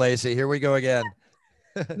language here, Lacey. Here we go again.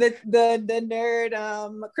 the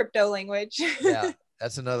nerd crypto language. Yeah,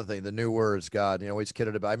 that's another thing. The new words, God, always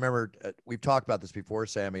kidded about. I remember we've talked about this before,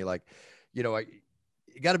 Sammy. Like, you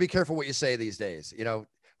got to be careful what you say these days.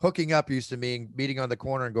 Hooking up used to mean meeting on the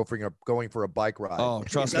corner and going for a bike ride. Oh,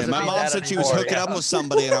 trust me. My mom said she was hooking up with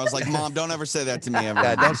somebody, and I was like, Mom, don't ever say that to me ever.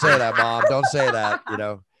 Yeah, don't say that, Mom. Don't say that.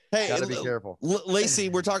 Hey, gotta be careful. Lacey,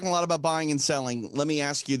 we're talking a lot about buying and selling. Let me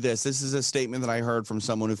ask you this. This is a statement that I heard from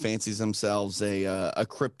someone who fancies themselves a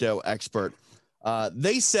crypto expert.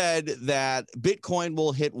 They said that Bitcoin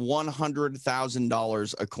will hit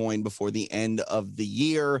 $100,000 a coin before the end of the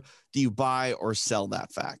year. Do you buy or sell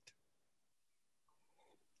that fact?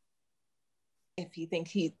 If you think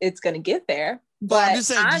it's going to get there. But I'm just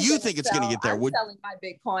saying, do you think it's going to get there? I'm selling my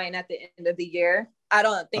Bitcoin at the end of the year. I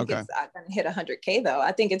don't think it's going to hit 100K though.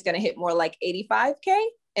 I think it's going to hit more like 85K,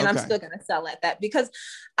 and I'm still going to sell at that because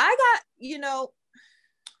I got,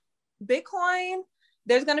 Bitcoin,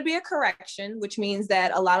 there's going to be a correction, which means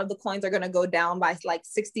that a lot of the coins are going to go down by like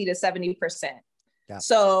 60 to 70%. Yeah.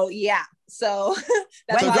 So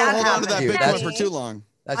that's don't hold on to that Bitcoin for too long.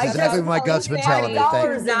 That's exactly what my gut's been telling me.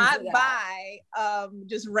 Do not buy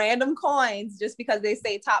just random coins just because they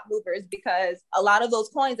say top movers, because a lot of those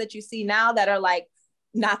coins that you see now that are like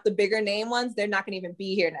not the bigger name ones, they're not going to even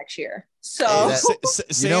be here next year. So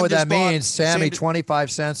you know what that means, Sammy?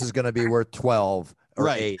 25 cents is going to be worth 12 or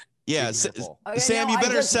 8. Yeah, Sam, you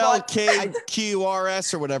better sell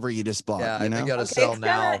KQRS or whatever you just bought. Yeah, you got to sell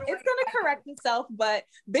now. It's going to correct itself, but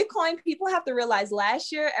Bitcoin, people have to realize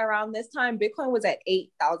last year around this time, Bitcoin was at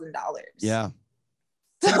 $8,000. Yeah.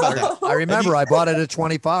 Think about that. I remember I bought it at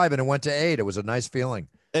 25 and it went to 8. It was a nice feeling.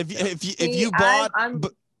 If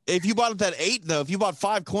you bought it at 8 though, if you bought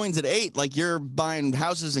 5 coins at 8, like you're buying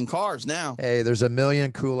houses and cars now. Hey, there's a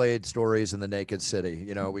million Kool-Aid stories in the Naked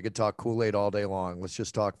City. We could talk Kool-Aid all day long. Let's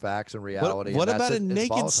just talk facts and reality. What about a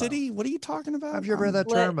Naked City? What are you talking about? Have you ever heard that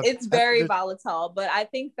term? It's very volatile, but I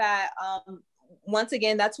think that once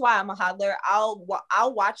again, that's why I'm a hodler. I'll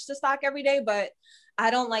watch the stock every day, but I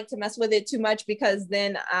don't like to mess with it too much because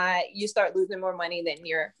then you start losing more money than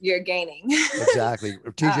you're gaining. Exactly.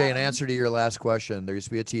 TJ, in answer to your last question, there used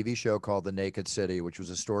to be a TV show called The Naked City, which was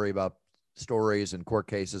a story about stories and court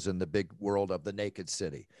cases in the big world of the Naked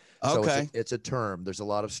City. Okay. So it's a term. There's a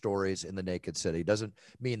lot of stories in the Naked City. Doesn't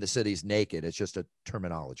mean the city's naked. It's just a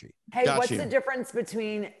terminology. Hey, what's the difference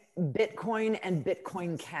between Bitcoin and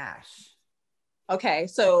Bitcoin Cash? Okay.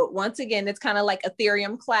 So once again, it's kind of like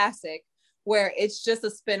Ethereum Classic, where it's just a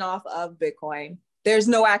spinoff of Bitcoin. There's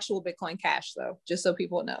no actual Bitcoin Cash though, just so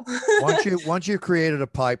people know. Once you created a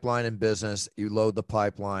pipeline in business, you load the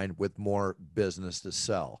pipeline with more business to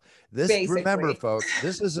sell. Remember, folks,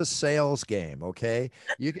 this is a sales game, okay?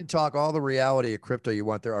 You can talk all the reality of crypto you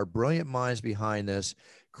want. There are brilliant minds behind this,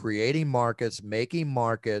 creating markets, making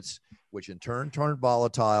markets, which in turn turned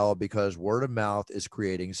volatile because word of mouth is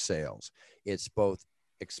creating sales. It's both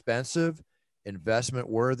expensive, investment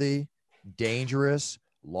worthy, dangerous,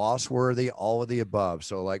 loss worthy, all of the above.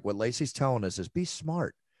 So like what Lacey's telling us is be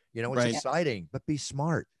smart. You know, it's exciting, but be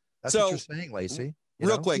smart. That's what you're saying, Lacey.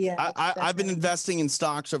 Real quick, I've been investing in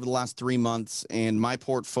stocks over the last 3 months, and my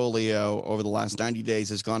portfolio over the last 90 days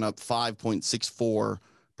has gone up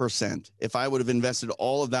 5.64%. If I would have invested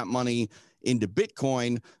all of that money into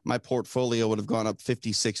Bitcoin, my portfolio would have gone up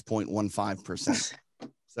 56.15%.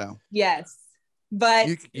 So yes, but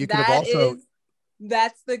you could have also.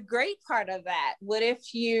 That's the great part of that. What if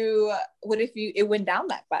it went down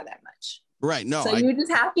by that much? Right. No. So you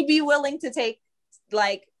just have to be willing to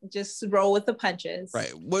just roll with the punches.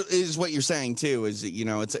 Right. What you're saying too is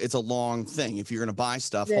that, it's a long thing. If you're going to buy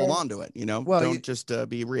stuff, hold on to it. Don't just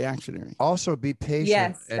be reactionary. Also be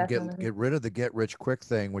patient and definitely. get rid of the get rich quick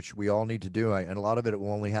thing, which we all need to do. And a lot of it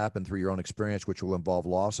will only happen through your own experience, which will involve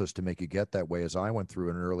losses to make you get that way. As I went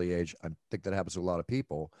through at an early age, I think that happens to a lot of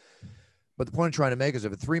people. But the point I'm trying to make is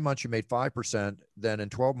if in 3 months you made 5%, then in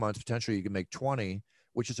 12 months, potentially you can make 20,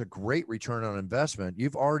 which is a great return on investment.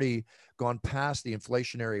 You've already gone past the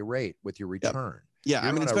inflationary rate with your return. Yeah.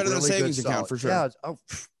 I mean, it's better than a savings account for sure. Yeah.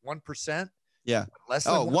 1%. Yeah. Less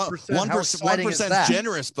than 1%. 1% is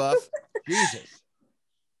generous, Buff. Jesus.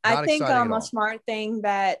 I think a smart thing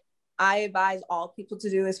that I advise all people to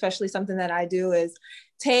do, especially something that I do, is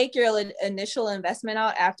take your initial investment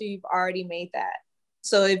out after you've already made that.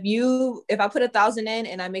 So if I put 1,000 in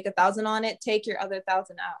and I make 1,000 on it, take your other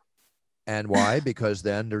 1,000 out. And why? Because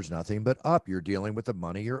then there's nothing but up. You're dealing with the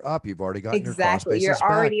money. You're up. You've already gotten your cost basis You're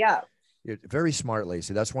already up. You're very smart,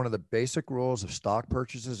 Lacey. That's one of the basic rules of stock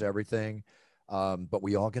purchases, everything. But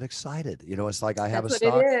we all get excited. It's like I have a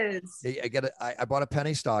stock. It is. I bought a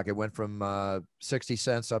penny stock. It went from 60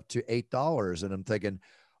 cents up to $8. And I'm thinking,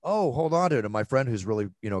 oh, hold on to it. And my friend who's really,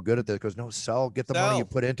 good at this goes, no, get the money you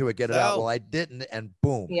put into it, get it out. Well, I didn't. And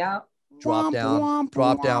boom. Yeah. Drop down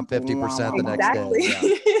 50% the next day. Yeah.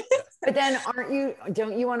 But then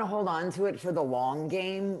don't you want to hold on to it for the long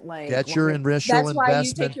game? Like get your initial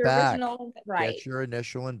investment back. Right. Get your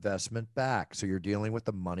initial investment back. So you're dealing with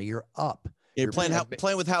the money you're up. You're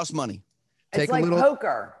playing with house money. It's like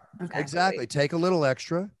poker. Exactly. Take a little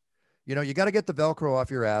extra. You got to get the Velcro off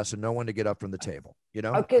your ass and know when to get up from the table.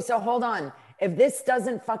 Okay, so hold on. If this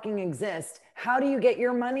doesn't fucking exist, how do you get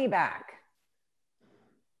your money back?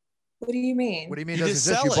 What do you mean? What do you mean? You doesn't just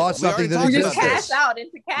exist? sell You bought it. something that You exists. just cash out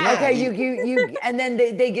into cash. Okay, you and then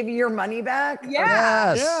they give you your money back?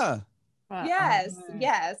 Yeah. Yes. Yeah.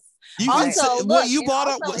 Yes. You also, what you bought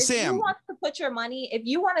also, up, Sam. If you want to put your money, if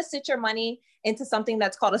you want to sit your money into something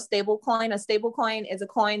that's called a stable coin is a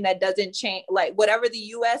coin that doesn't change. Like whatever the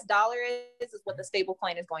US dollar is what the stable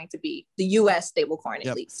coin is going to be. The US stable coin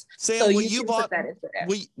at least. Sam, so you bought that into there.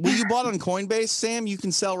 What you bought on Coinbase, Sam, you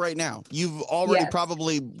can sell right now. You've already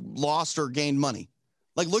probably lost or gained money.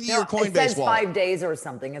 Like look at your Coinbase it says wallet. 5 days or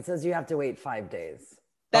something. It says you have to wait 5 days.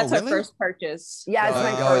 That's her first purchase. Yeah, it's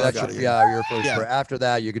my first. Your first. After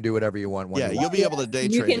that, you can do whatever you want. You'll be able to day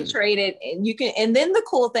trade. You can trade it, and then the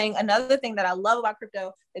cool thing, another thing that I love about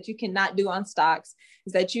crypto that you cannot do on stocks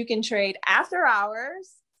is that you can trade after hours.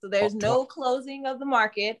 So there's no closing of the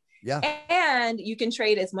market. Yeah. And you can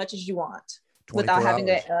trade as much as you want without having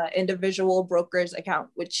an individual broker's account,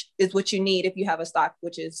 which is what you need if you have a stock,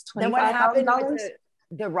 which is $25,000. Then what happened with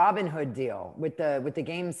the Robinhood deal with the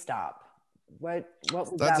GameStop? What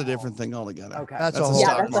was that's a different thing altogether. Okay. That's a whole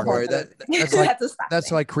stock market.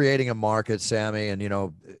 That's like creating a market, Sammy. And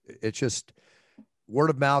it's just word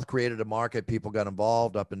of mouth created a market. People got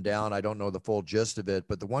involved up and down. I don't know the full gist of it,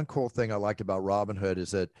 but the one cool thing I liked about Robinhood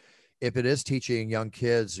is that if it is teaching young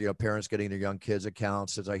kids, parents getting their young kids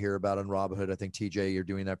accounts, as I hear about in Robinhood, I think TJ, you're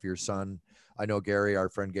doing that for your son. I know Gary, our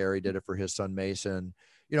friend Gary, did it for his son Mason.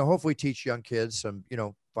 Hopefully teach young kids some,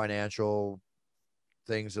 financial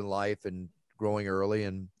things in life and growing early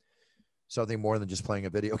and something more than just playing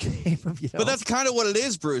a video game. But that's kind of what it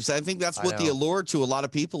is, Bruce. I think that's what the allure to a lot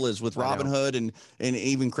of people is with Robinhood and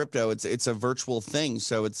even crypto. It's a virtual thing,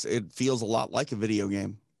 so it feels a lot like a video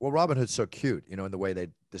game. Well, Robinhood's so cute, in the way they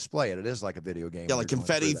display it. It is like a video game. Yeah, like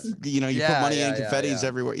confetti. You put money in confetti's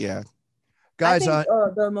everywhere. Yeah. Guys, I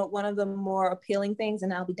think one of the more appealing things,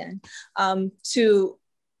 and I'll be done, to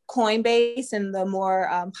Coinbase and the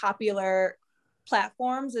more popular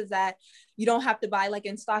platforms is that you don't have to buy, like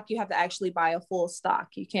in stock, you have to actually buy a full stock.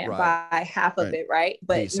 You can't buy half of it, right?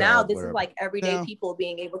 But now this is like everyday people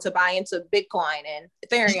being able to buy into Bitcoin and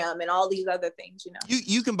Ethereum and all these other things,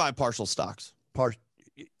 You can buy partial stocks.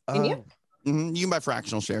 Can you? You can buy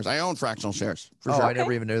fractional shares. I own fractional shares. For sure. I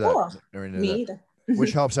never even knew that. Cool. Never knew Me that. either.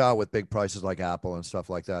 which helps out with big prices like Apple and stuff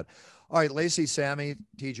like that. All right, Lacey, Sammy,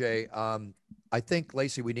 TJ. I think,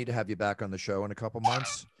 Lacey, we need to have you back on the show in a couple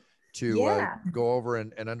months to go over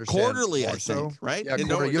and understand quarterly, I think, right? Yeah,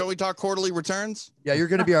 don't we talk quarterly returns? Yeah, you're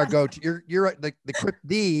going to be our go-to. You're right.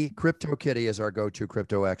 The Crypto Kitty is our go-to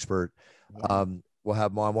crypto expert. We'll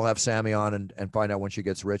have him on. We'll have Sammy on and find out when she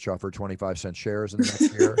gets rich off her 25-cent shares in the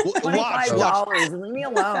next year. $25. Leave me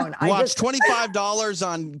alone. Watch $25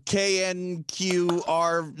 on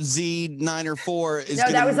KNQRZ9 or 4.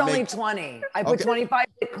 No, that was only 20. I put 25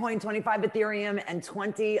 Bitcoin, 25 Ethereum, and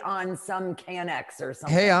 20 on some KNX or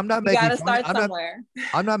something. Hey, I'm not making fun. Start somewhere.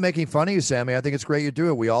 I'm not making fun of you, Sammy. I think it's great you do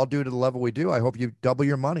it. We all do to the level we do. I hope you double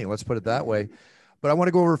your money. Let's put it that way. But I want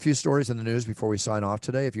to go over a few stories in the news before we sign off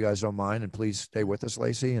today, if you guys don't mind. And please stay with us,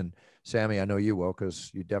 Lacey. And Sammy, I know you will,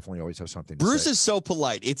 because you definitely always have something to say. Bruce is so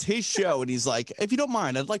polite. It's his show. And he's like, if you don't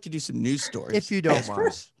mind, I'd like to do some news stories. If you don't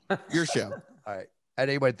mind. Your show. All right.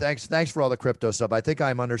 Anyway, thanks for all the crypto stuff. I think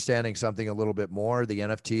I'm understanding something a little bit more. The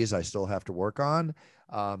NFTs I still have to work on.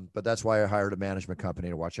 But that's why I hired a management company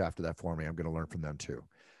to watch after that for me. I'm going to learn from them too.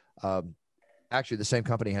 Actually, the same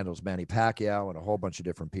company handles Manny Pacquiao and a whole bunch of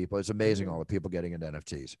different people. It's amazing all the people getting into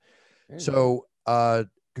NFTs. So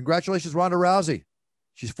congratulations, Ronda Rousey.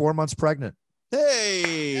 She's 4 months pregnant.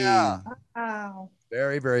 Hey. Yeah. Wow.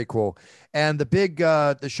 Very, very cool. And the big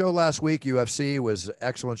the show last week, UFC, was an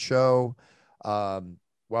excellent show.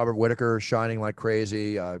 Robert Whittaker shining like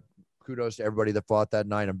crazy. Kudos to everybody that fought that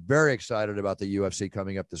night. I'm very excited about the UFC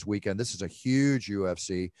coming up this weekend. This is a huge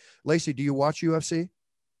UFC. Lacey, do you watch UFC?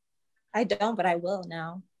 I don't, but I will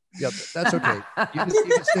now. Yep, that's okay. You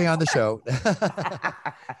can stay on the show.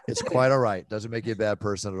 It's quite all right. Doesn't make you a bad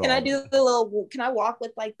person at all. Can I do the little? Can I walk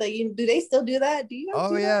with like the? Do they still do that? Do you?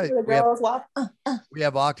 Oh yeah, the girls walk. We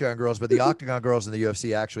have Octagon girls, but the Octagon girls in the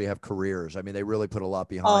UFC actually have careers. I mean, they really put a lot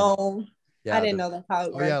behind. Oh, yeah, I didn't know that's how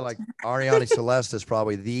it worked. Yeah, like Ariane Celeste is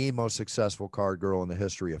probably the most successful card girl in the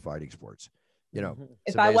history of fighting sports. You know,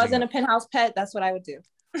 if I wasn't a penthouse pet, that's what I would do.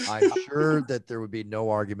 I'm sure that there would be no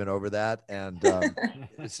argument over that, and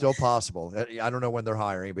it's still possible. I don't know when they're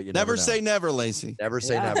hiring, but you never know. Say never, Lacey. Never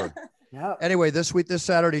say never. Yep. Anyway, this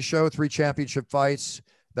Saturday show, 3 championship fights: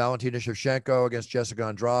 Valentina Shevchenko against Jessica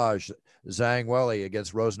Andrade, Zhang Weili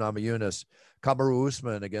against Rose Namajunas, Kamaru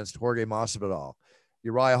Usman against Jorge Masvidal,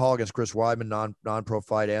 Uriah Hall against Chris Weidman, non-pro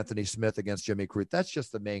fight, Anthony Smith against Jimmy Crute. That's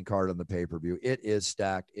just the main card on the pay-per-view. It is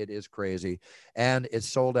stacked. It is crazy. And it's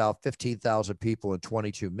sold out 15,000 people in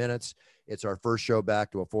 22 minutes. It's our first show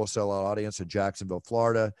back to a full sellout audience in Jacksonville,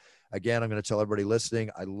 Florida. Again, I'm going to tell everybody listening,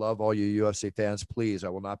 I love all you UFC fans. Please, I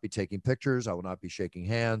will not be taking pictures. I will not be shaking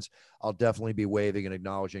hands. I'll definitely be waving and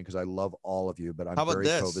acknowledging because I love all of you, but I'm very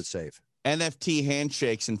COVID safe. NFT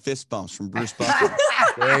handshakes and fist bumps from Bruce Buffer.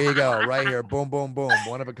 There you go. Right here. Boom, boom, boom.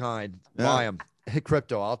 One of a kind. Buy them. Hey,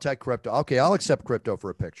 crypto. I'll take crypto. Okay, I'll accept crypto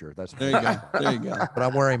for a picture. There you go. There you go. But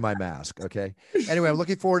I'm wearing my mask. Okay. Anyway, I'm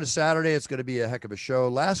looking forward to Saturday. It's going to be a heck of a show.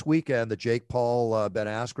 Last weekend, the Jake Paul Ben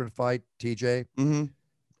Askren fight, TJ. Mm-hmm.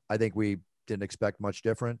 I think we didn't expect much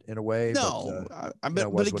different in a way. No,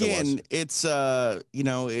 but again, it's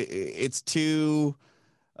it's two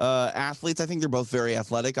athletes. I think they're both very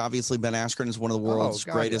athletic. Obviously, Ben Askren is one of the world's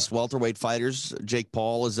greatest welterweight fighters. Jake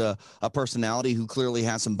Paul is a personality who clearly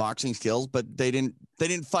has some boxing skills, but they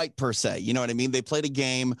didn't fight per se. You know what I mean? They played a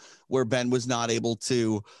game where Ben was not able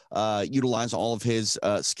to utilize all of his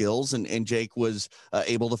skills, and Jake was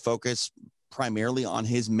able to focus primarily on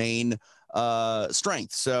his main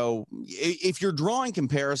strength. So if you're drawing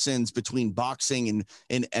comparisons between boxing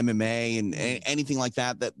and MMA and anything like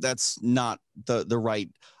that, that's not the right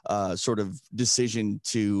sort of decision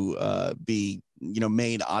to be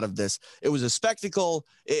made out of this. It was a spectacle.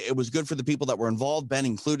 It was good for the people that were involved, Ben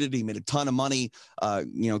included. He made a ton of money.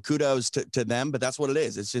 Kudos to them, but that's what it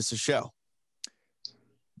is. It's just a show.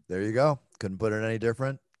 There you go. Couldn't put it any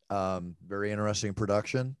different. Very interesting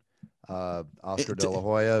production. Oscar De La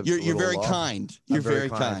Hoya. You're very kind. You're very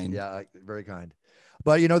kind. Yeah, very kind.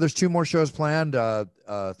 But there's 2 more shows planned.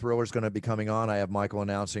 Thriller's going to be coming on. I have Michael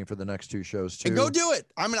announcing for the next 2 shows too. And go do it.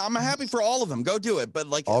 I'm happy for all of them. Go do it. But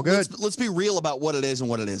all good. Let's be real about what it is and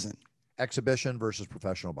what it isn't. Exhibition versus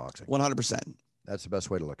professional boxing. 100%. That's the best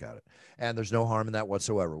way to look at it. And there's no harm in that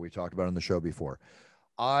whatsoever. We talked about it on the show before.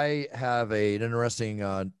 I have an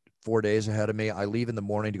interesting 4 days ahead of me. I leave in the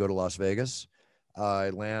morning to go to Las Vegas. I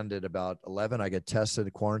land at about 11. I get tested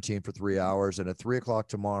and quarantined for 3 hours. And at 3:00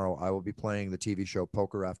 tomorrow, I will be playing the TV show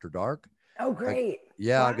Poker After Dark. Oh, great.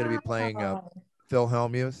 Wow. I'm going to be playing Phil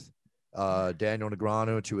Hellmuth, Daniel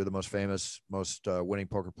Negreanu, 2 of the most famous, most winning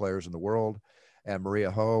poker players in the world. And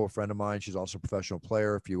Maria Ho, a friend of mine. She's also a professional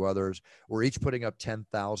player, a few others. We're each putting up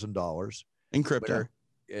 $10,000. in crypto,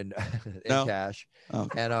 in No? cash.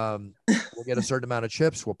 Okay. And we'll get a certain amount of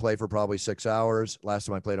chips. We'll play for probably 6 hours. Last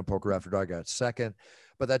time I played on Poker After Dark, I got second.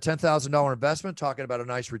 But that $10,000 investment, talking about a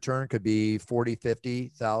nice return, could be 40,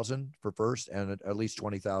 50,000 for first and at least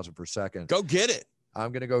 20,000 for second. Go get it.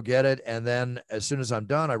 I'm going to go get it. And then as soon as I'm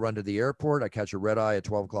done, I run to the airport. I catch a red eye at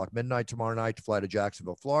 12 o'clock midnight tomorrow night to fly to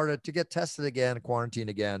Jacksonville, Florida, to get tested again, quarantine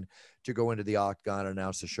again, to go into the Octagon and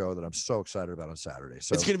announce the show that I'm so excited about on Saturday.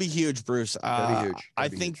 So it's going to be huge, Bruce. I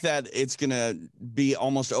think that it's going to be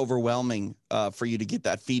almost overwhelming for you to get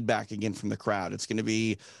that feedback again from the crowd. It's going to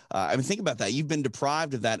be, I mean, think about that. You've been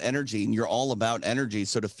deprived of that energy and you're all about energy.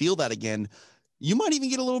 So to feel that again, you might even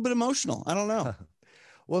get a little bit emotional. I don't know.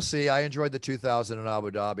 We'll see. I enjoyed the 2,000 in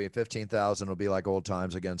Abu Dhabi. 15,000 will be like old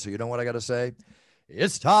times again. So you know what I got to say?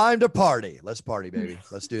 It's time to party. Let's party, baby.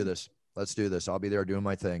 Let's do this. Let's do this. I'll be there doing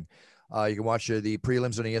my thing. You can watch the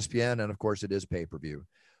prelims on ESPN, and of course, it is pay-per-view.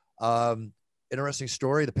 Interesting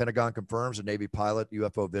story. The Pentagon confirms a Navy pilot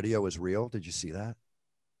UFO video is real. Did you see that?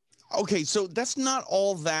 Okay, so that's not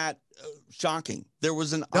all that shocking. There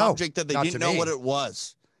was an object that they didn't know what it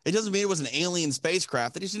was. It doesn't mean it was an alien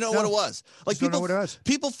spacecraft. They just didn't know what it was. Like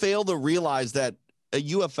people fail to realize that a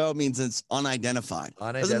UFO means it's unidentified.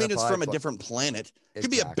 Doesn't mean it's from a different planet. It could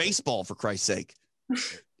be a baseball, for Christ's sake.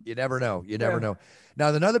 You never know. You never know.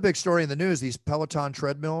 Now, another big story in the news, these Peloton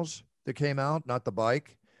treadmills that came out, not the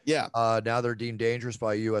bike. Yeah. Now they're deemed dangerous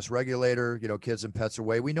by a U.S. regulator, kids and pets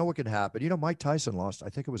away. We know what can happen. Mike Tyson lost, I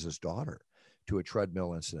think it was his daughter, to a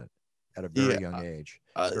treadmill incident at a very young age.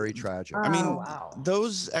 Very tragic. I mean,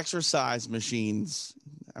 those exercise machines,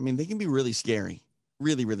 I mean, they can be really scary.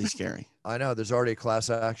 Really, really scary. I know. There's already a class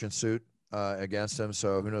action suit against him,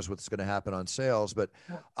 so who knows what's going to happen on sales. But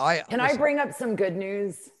I bring up some good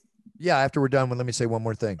news? Yeah, after we're done, let me say one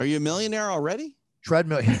more thing. Are you a millionaire already?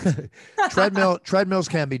 Treadmills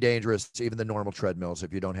can be dangerous, even the normal treadmills,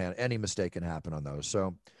 if you don't have any mistake can happen on those.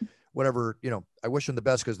 So whatever, I wish them the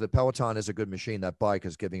best because the Peloton is a good machine. That bike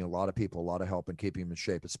is giving a lot of people a lot of help in keeping them in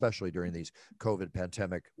shape, especially during these COVID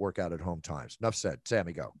pandemic workout at home times. Enough said.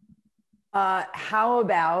 Sammy, go. How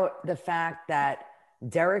about the fact that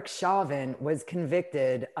Derek Chauvin was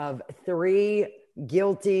convicted of 3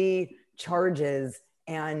 guilty charges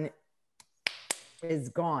and is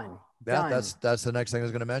gone? Yeah, that's the next thing I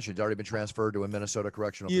was going to mention. He's already been transferred to a Minnesota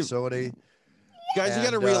correctional facility. Guys, you got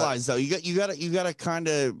to realize though, you got to kind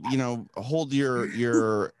of, hold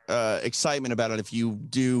your excitement about it if you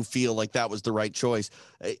do feel like that was the right choice.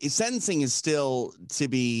 Sentencing is still to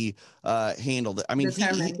be handled. I mean,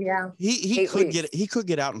 he could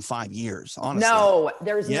get out in 5 years. Honestly, no,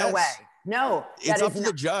 there's no way. No, it's up to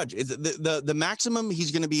the judge. It's the maximum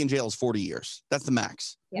he's going to be in jail is 40 years. That's the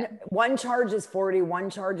max. Yeah. One charge is 40, one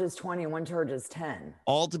charge is 20, one charge is 10.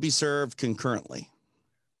 All to be served concurrently.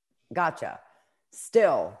 Gotcha.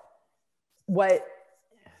 Still, what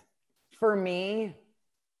for me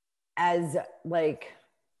as it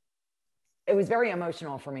was very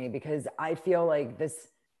emotional for me because I feel like this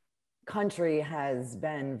country has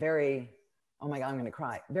been very, oh my God, I'm going to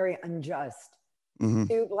cry, very unjust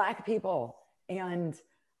to Black people. And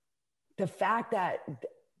the fact that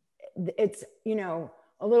it's,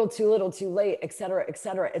 a little too late, et cetera, et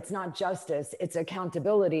cetera. It's not justice, it's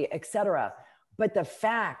accountability, et cetera. But the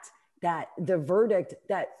fact that the verdict,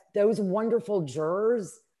 that those wonderful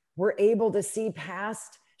jurors were able to see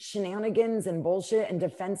past shenanigans and bullshit and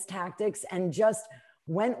defense tactics and just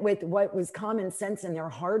went with what was common sense in their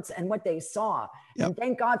hearts and what they saw. Yep. And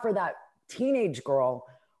thank God for that teenage girl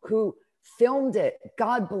who filmed it.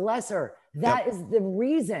 God bless her. That is the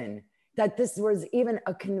reason that this was even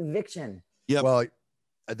a conviction. Yeah. Well,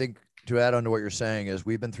 I think to add on to what you're saying is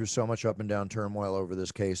we've been through so much up and down turmoil over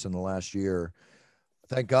this case in the last year.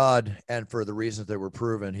 Thank God, and for the reasons that were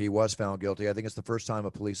proven, he was found guilty. I think it's the first time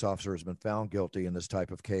a police officer has been found guilty in this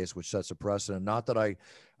type of case, which sets a precedent. Not that I'm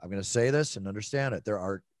going to say this and understand it. There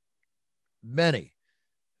are many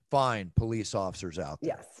fine police officers out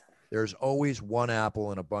there. Yes. There's always one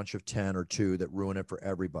apple in a bunch of 10 or 2 that ruin it for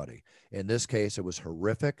everybody. In this case, it was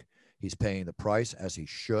horrific. He's paying the price as he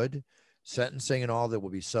should. Sentencing and all that will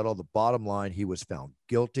be settled. The bottom line, he was found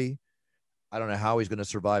guilty. I don't know how he's going to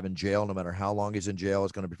survive in jail. No matter how long he's in jail,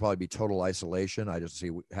 it's going to probably be total isolation. I just see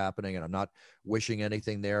it happening, and I'm not wishing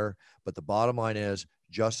anything there. But the bottom line is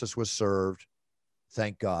justice was served.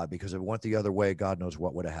 Thank God, because if it went the other way, God knows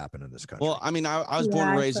what would have happened in this country. Well, I mean, I was born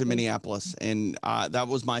and raised in Minneapolis, and that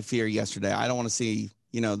was my fear yesterday. I don't want to see,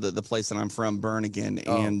 the place that I'm from burn again.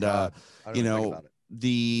 And, I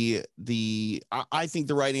think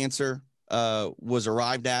the right answer was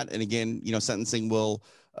arrived at. And again, sentencing will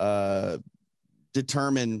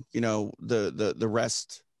determine, the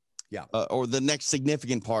rest or the next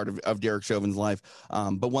significant part of Derek Chauvin's life.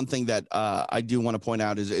 But one thing that I do want to point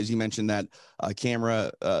out is, as you mentioned, that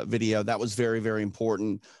camera video, that was very, very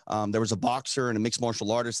important. There was a boxer and a mixed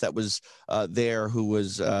martial artist that was there who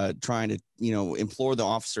was trying to, implore the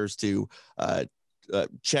officers to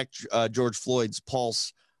check George Floyd's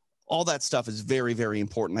pulse. All that stuff is very, very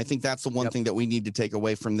important. I think that's the one thing that we need to take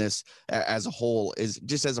away from this as a whole, is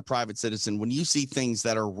just as a private citizen, when you see things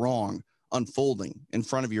that are wrong unfolding in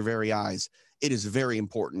front of your very eyes, it is very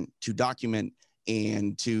important to document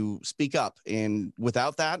and to speak up. And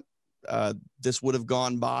without that, this would have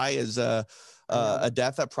gone by as a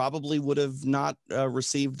death that probably would have not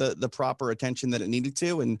received the proper attention that it needed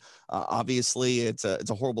to. And obviously it's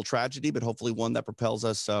a horrible tragedy, but hopefully one that propels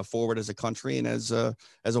us forward as a country and as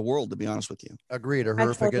a world, to be honest with you. Agreed.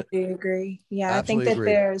 I totally agree. Yeah. Absolutely, I think that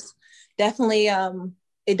there's definitely,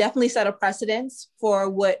 it definitely set a precedence for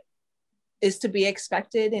what is to be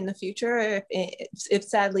expected in the future if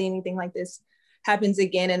sadly anything like this happens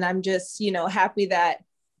again. And I'm just, happy that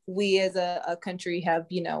we as a country have,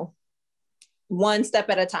 one step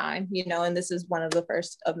at a time, and this is one of the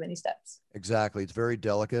first of many steps. Exactly. It's very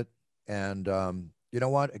delicate. And you know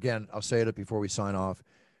what? Again, I'll say it before we sign off.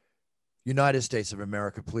 United States of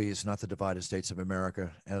America, please, not the divided states of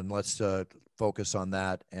America. And let's focus on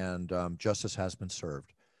that. And justice has been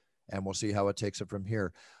served. And we'll see how it takes it from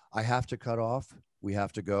here. I have to cut off. We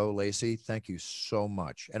have to go. Lacey, thank you so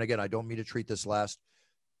much. And again, I don't mean to treat this last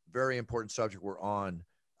very important subject we're on.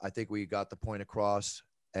 I think we got the point across.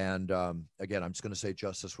 And again, I'm just going to say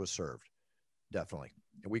justice was served. Definitely.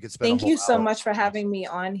 And we could spend Thank you so much for having me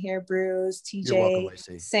on here, Bruce, TJ, You're welcome,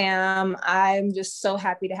 Lacey. Sam. I'm just so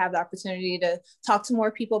happy to have the opportunity to talk to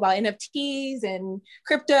more people about NFTs and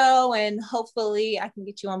crypto, and hopefully I can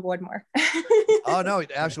get you on board more. Oh, no,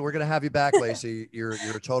 actually, we're going to have you back, Lacey. You're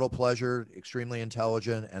a total pleasure, extremely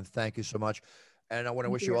intelligent, and thank you so much. And I want to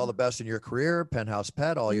wish you all the best in your career, Penthouse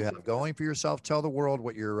Pet, all you have going for yourself. Tell the world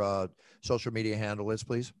what your social media handle is,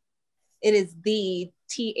 please. It is the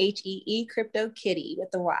THEE Crypto Kitty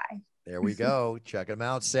with the Y. There we go. Check them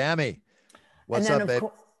out. Sammy, what's up, babe?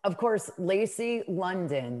 Of course, Lacey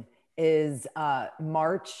London is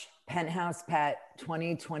March Penthouse Pet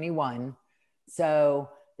 2021. So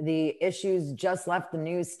the issues just left the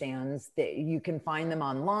newsstands. You can find them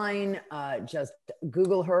online. Just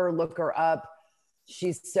Google her, look her up.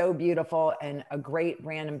 She's so beautiful and a great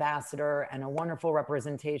brand ambassador and a wonderful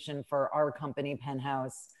representation for our company,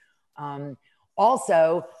 Penthouse.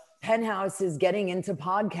 Also, Penthouse is getting into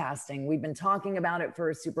podcasting. We've been talking about it for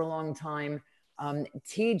a super long time.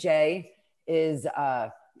 TJ is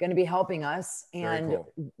going to be helping us. And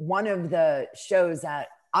one of the shows that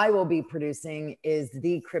I will be producing is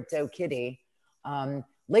The Crypto Kitty.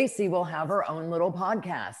 Lacey will have her own little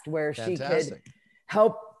podcast where she could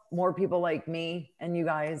help more people like me and you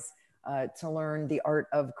guys to learn the art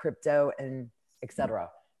of crypto and etc.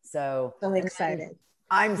 So excited.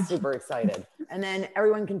 I'm super excited. And then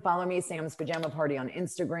everyone can follow me, Sam's Pajama Party on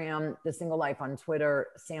Instagram, The Single Life on Twitter,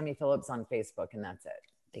 Sammy Phillips on Facebook, and that's it.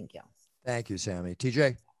 Thank you. Thank you, Sammy.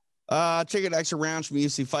 TJ? Check out extra rounds from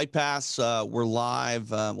UFC Fight Pass. We're live,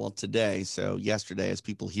 today. So yesterday, as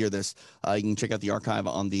people hear this, you can check out the archive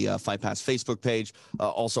on the Fight Pass Facebook page.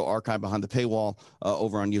 Also archive behind the paywall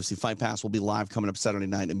over on UFC Fight Pass. We'll be live coming up Saturday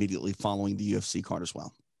night immediately following the UFC card as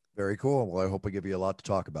well. Very cool. Well, I hope we give you a lot to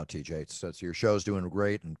talk about, TJ. It's your show's doing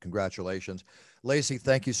great, and congratulations. Lacey,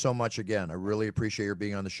 thank you so much again. I really appreciate your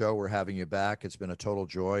being on the show. We're having you back. It's been a total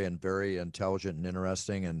joy and very intelligent and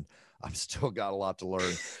interesting, and I've still got a lot to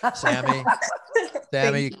learn.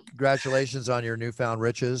 Sammy, congratulations on your newfound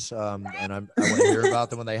riches, and I want to hear about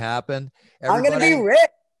them when they happen. I'm going to be rich.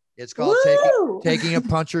 It's called taking a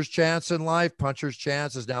puncher's chance in life. Puncher's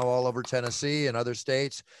Chance is now all over Tennessee and other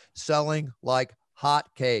states, selling like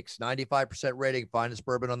hot cakes. 95% rating, finest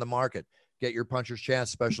bourbon on the market. Get your puncher's chance,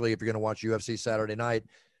 especially if you're going to watch UFC Saturday night.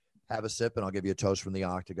 Have a sip, and I'll give you a toast from the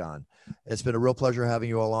Octagon. It's been a real pleasure having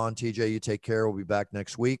you all on. TJ, you take care. We'll be back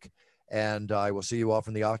next week, and I will see you all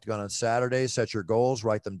from the Octagon on Saturday. Set your goals,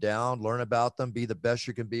 write them down, learn about them, be the best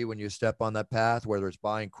you can be when you step on that path, whether it's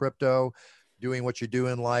buying crypto, doing what you do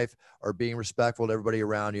in life, or being respectful to everybody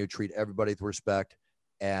around you. Treat everybody with respect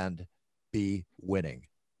and be winning.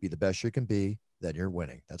 Be the best you can be. Then you're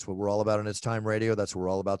winning. That's what we're all about on It's Time Radio. That's what we're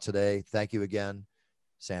all about today. Thank you again,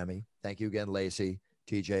 Sammy. Thank you again, Lacey.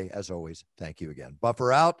 TJ, as always, thank you again.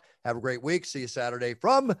 Buffer out. Have a great week. See you Saturday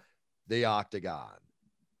from the Octagon.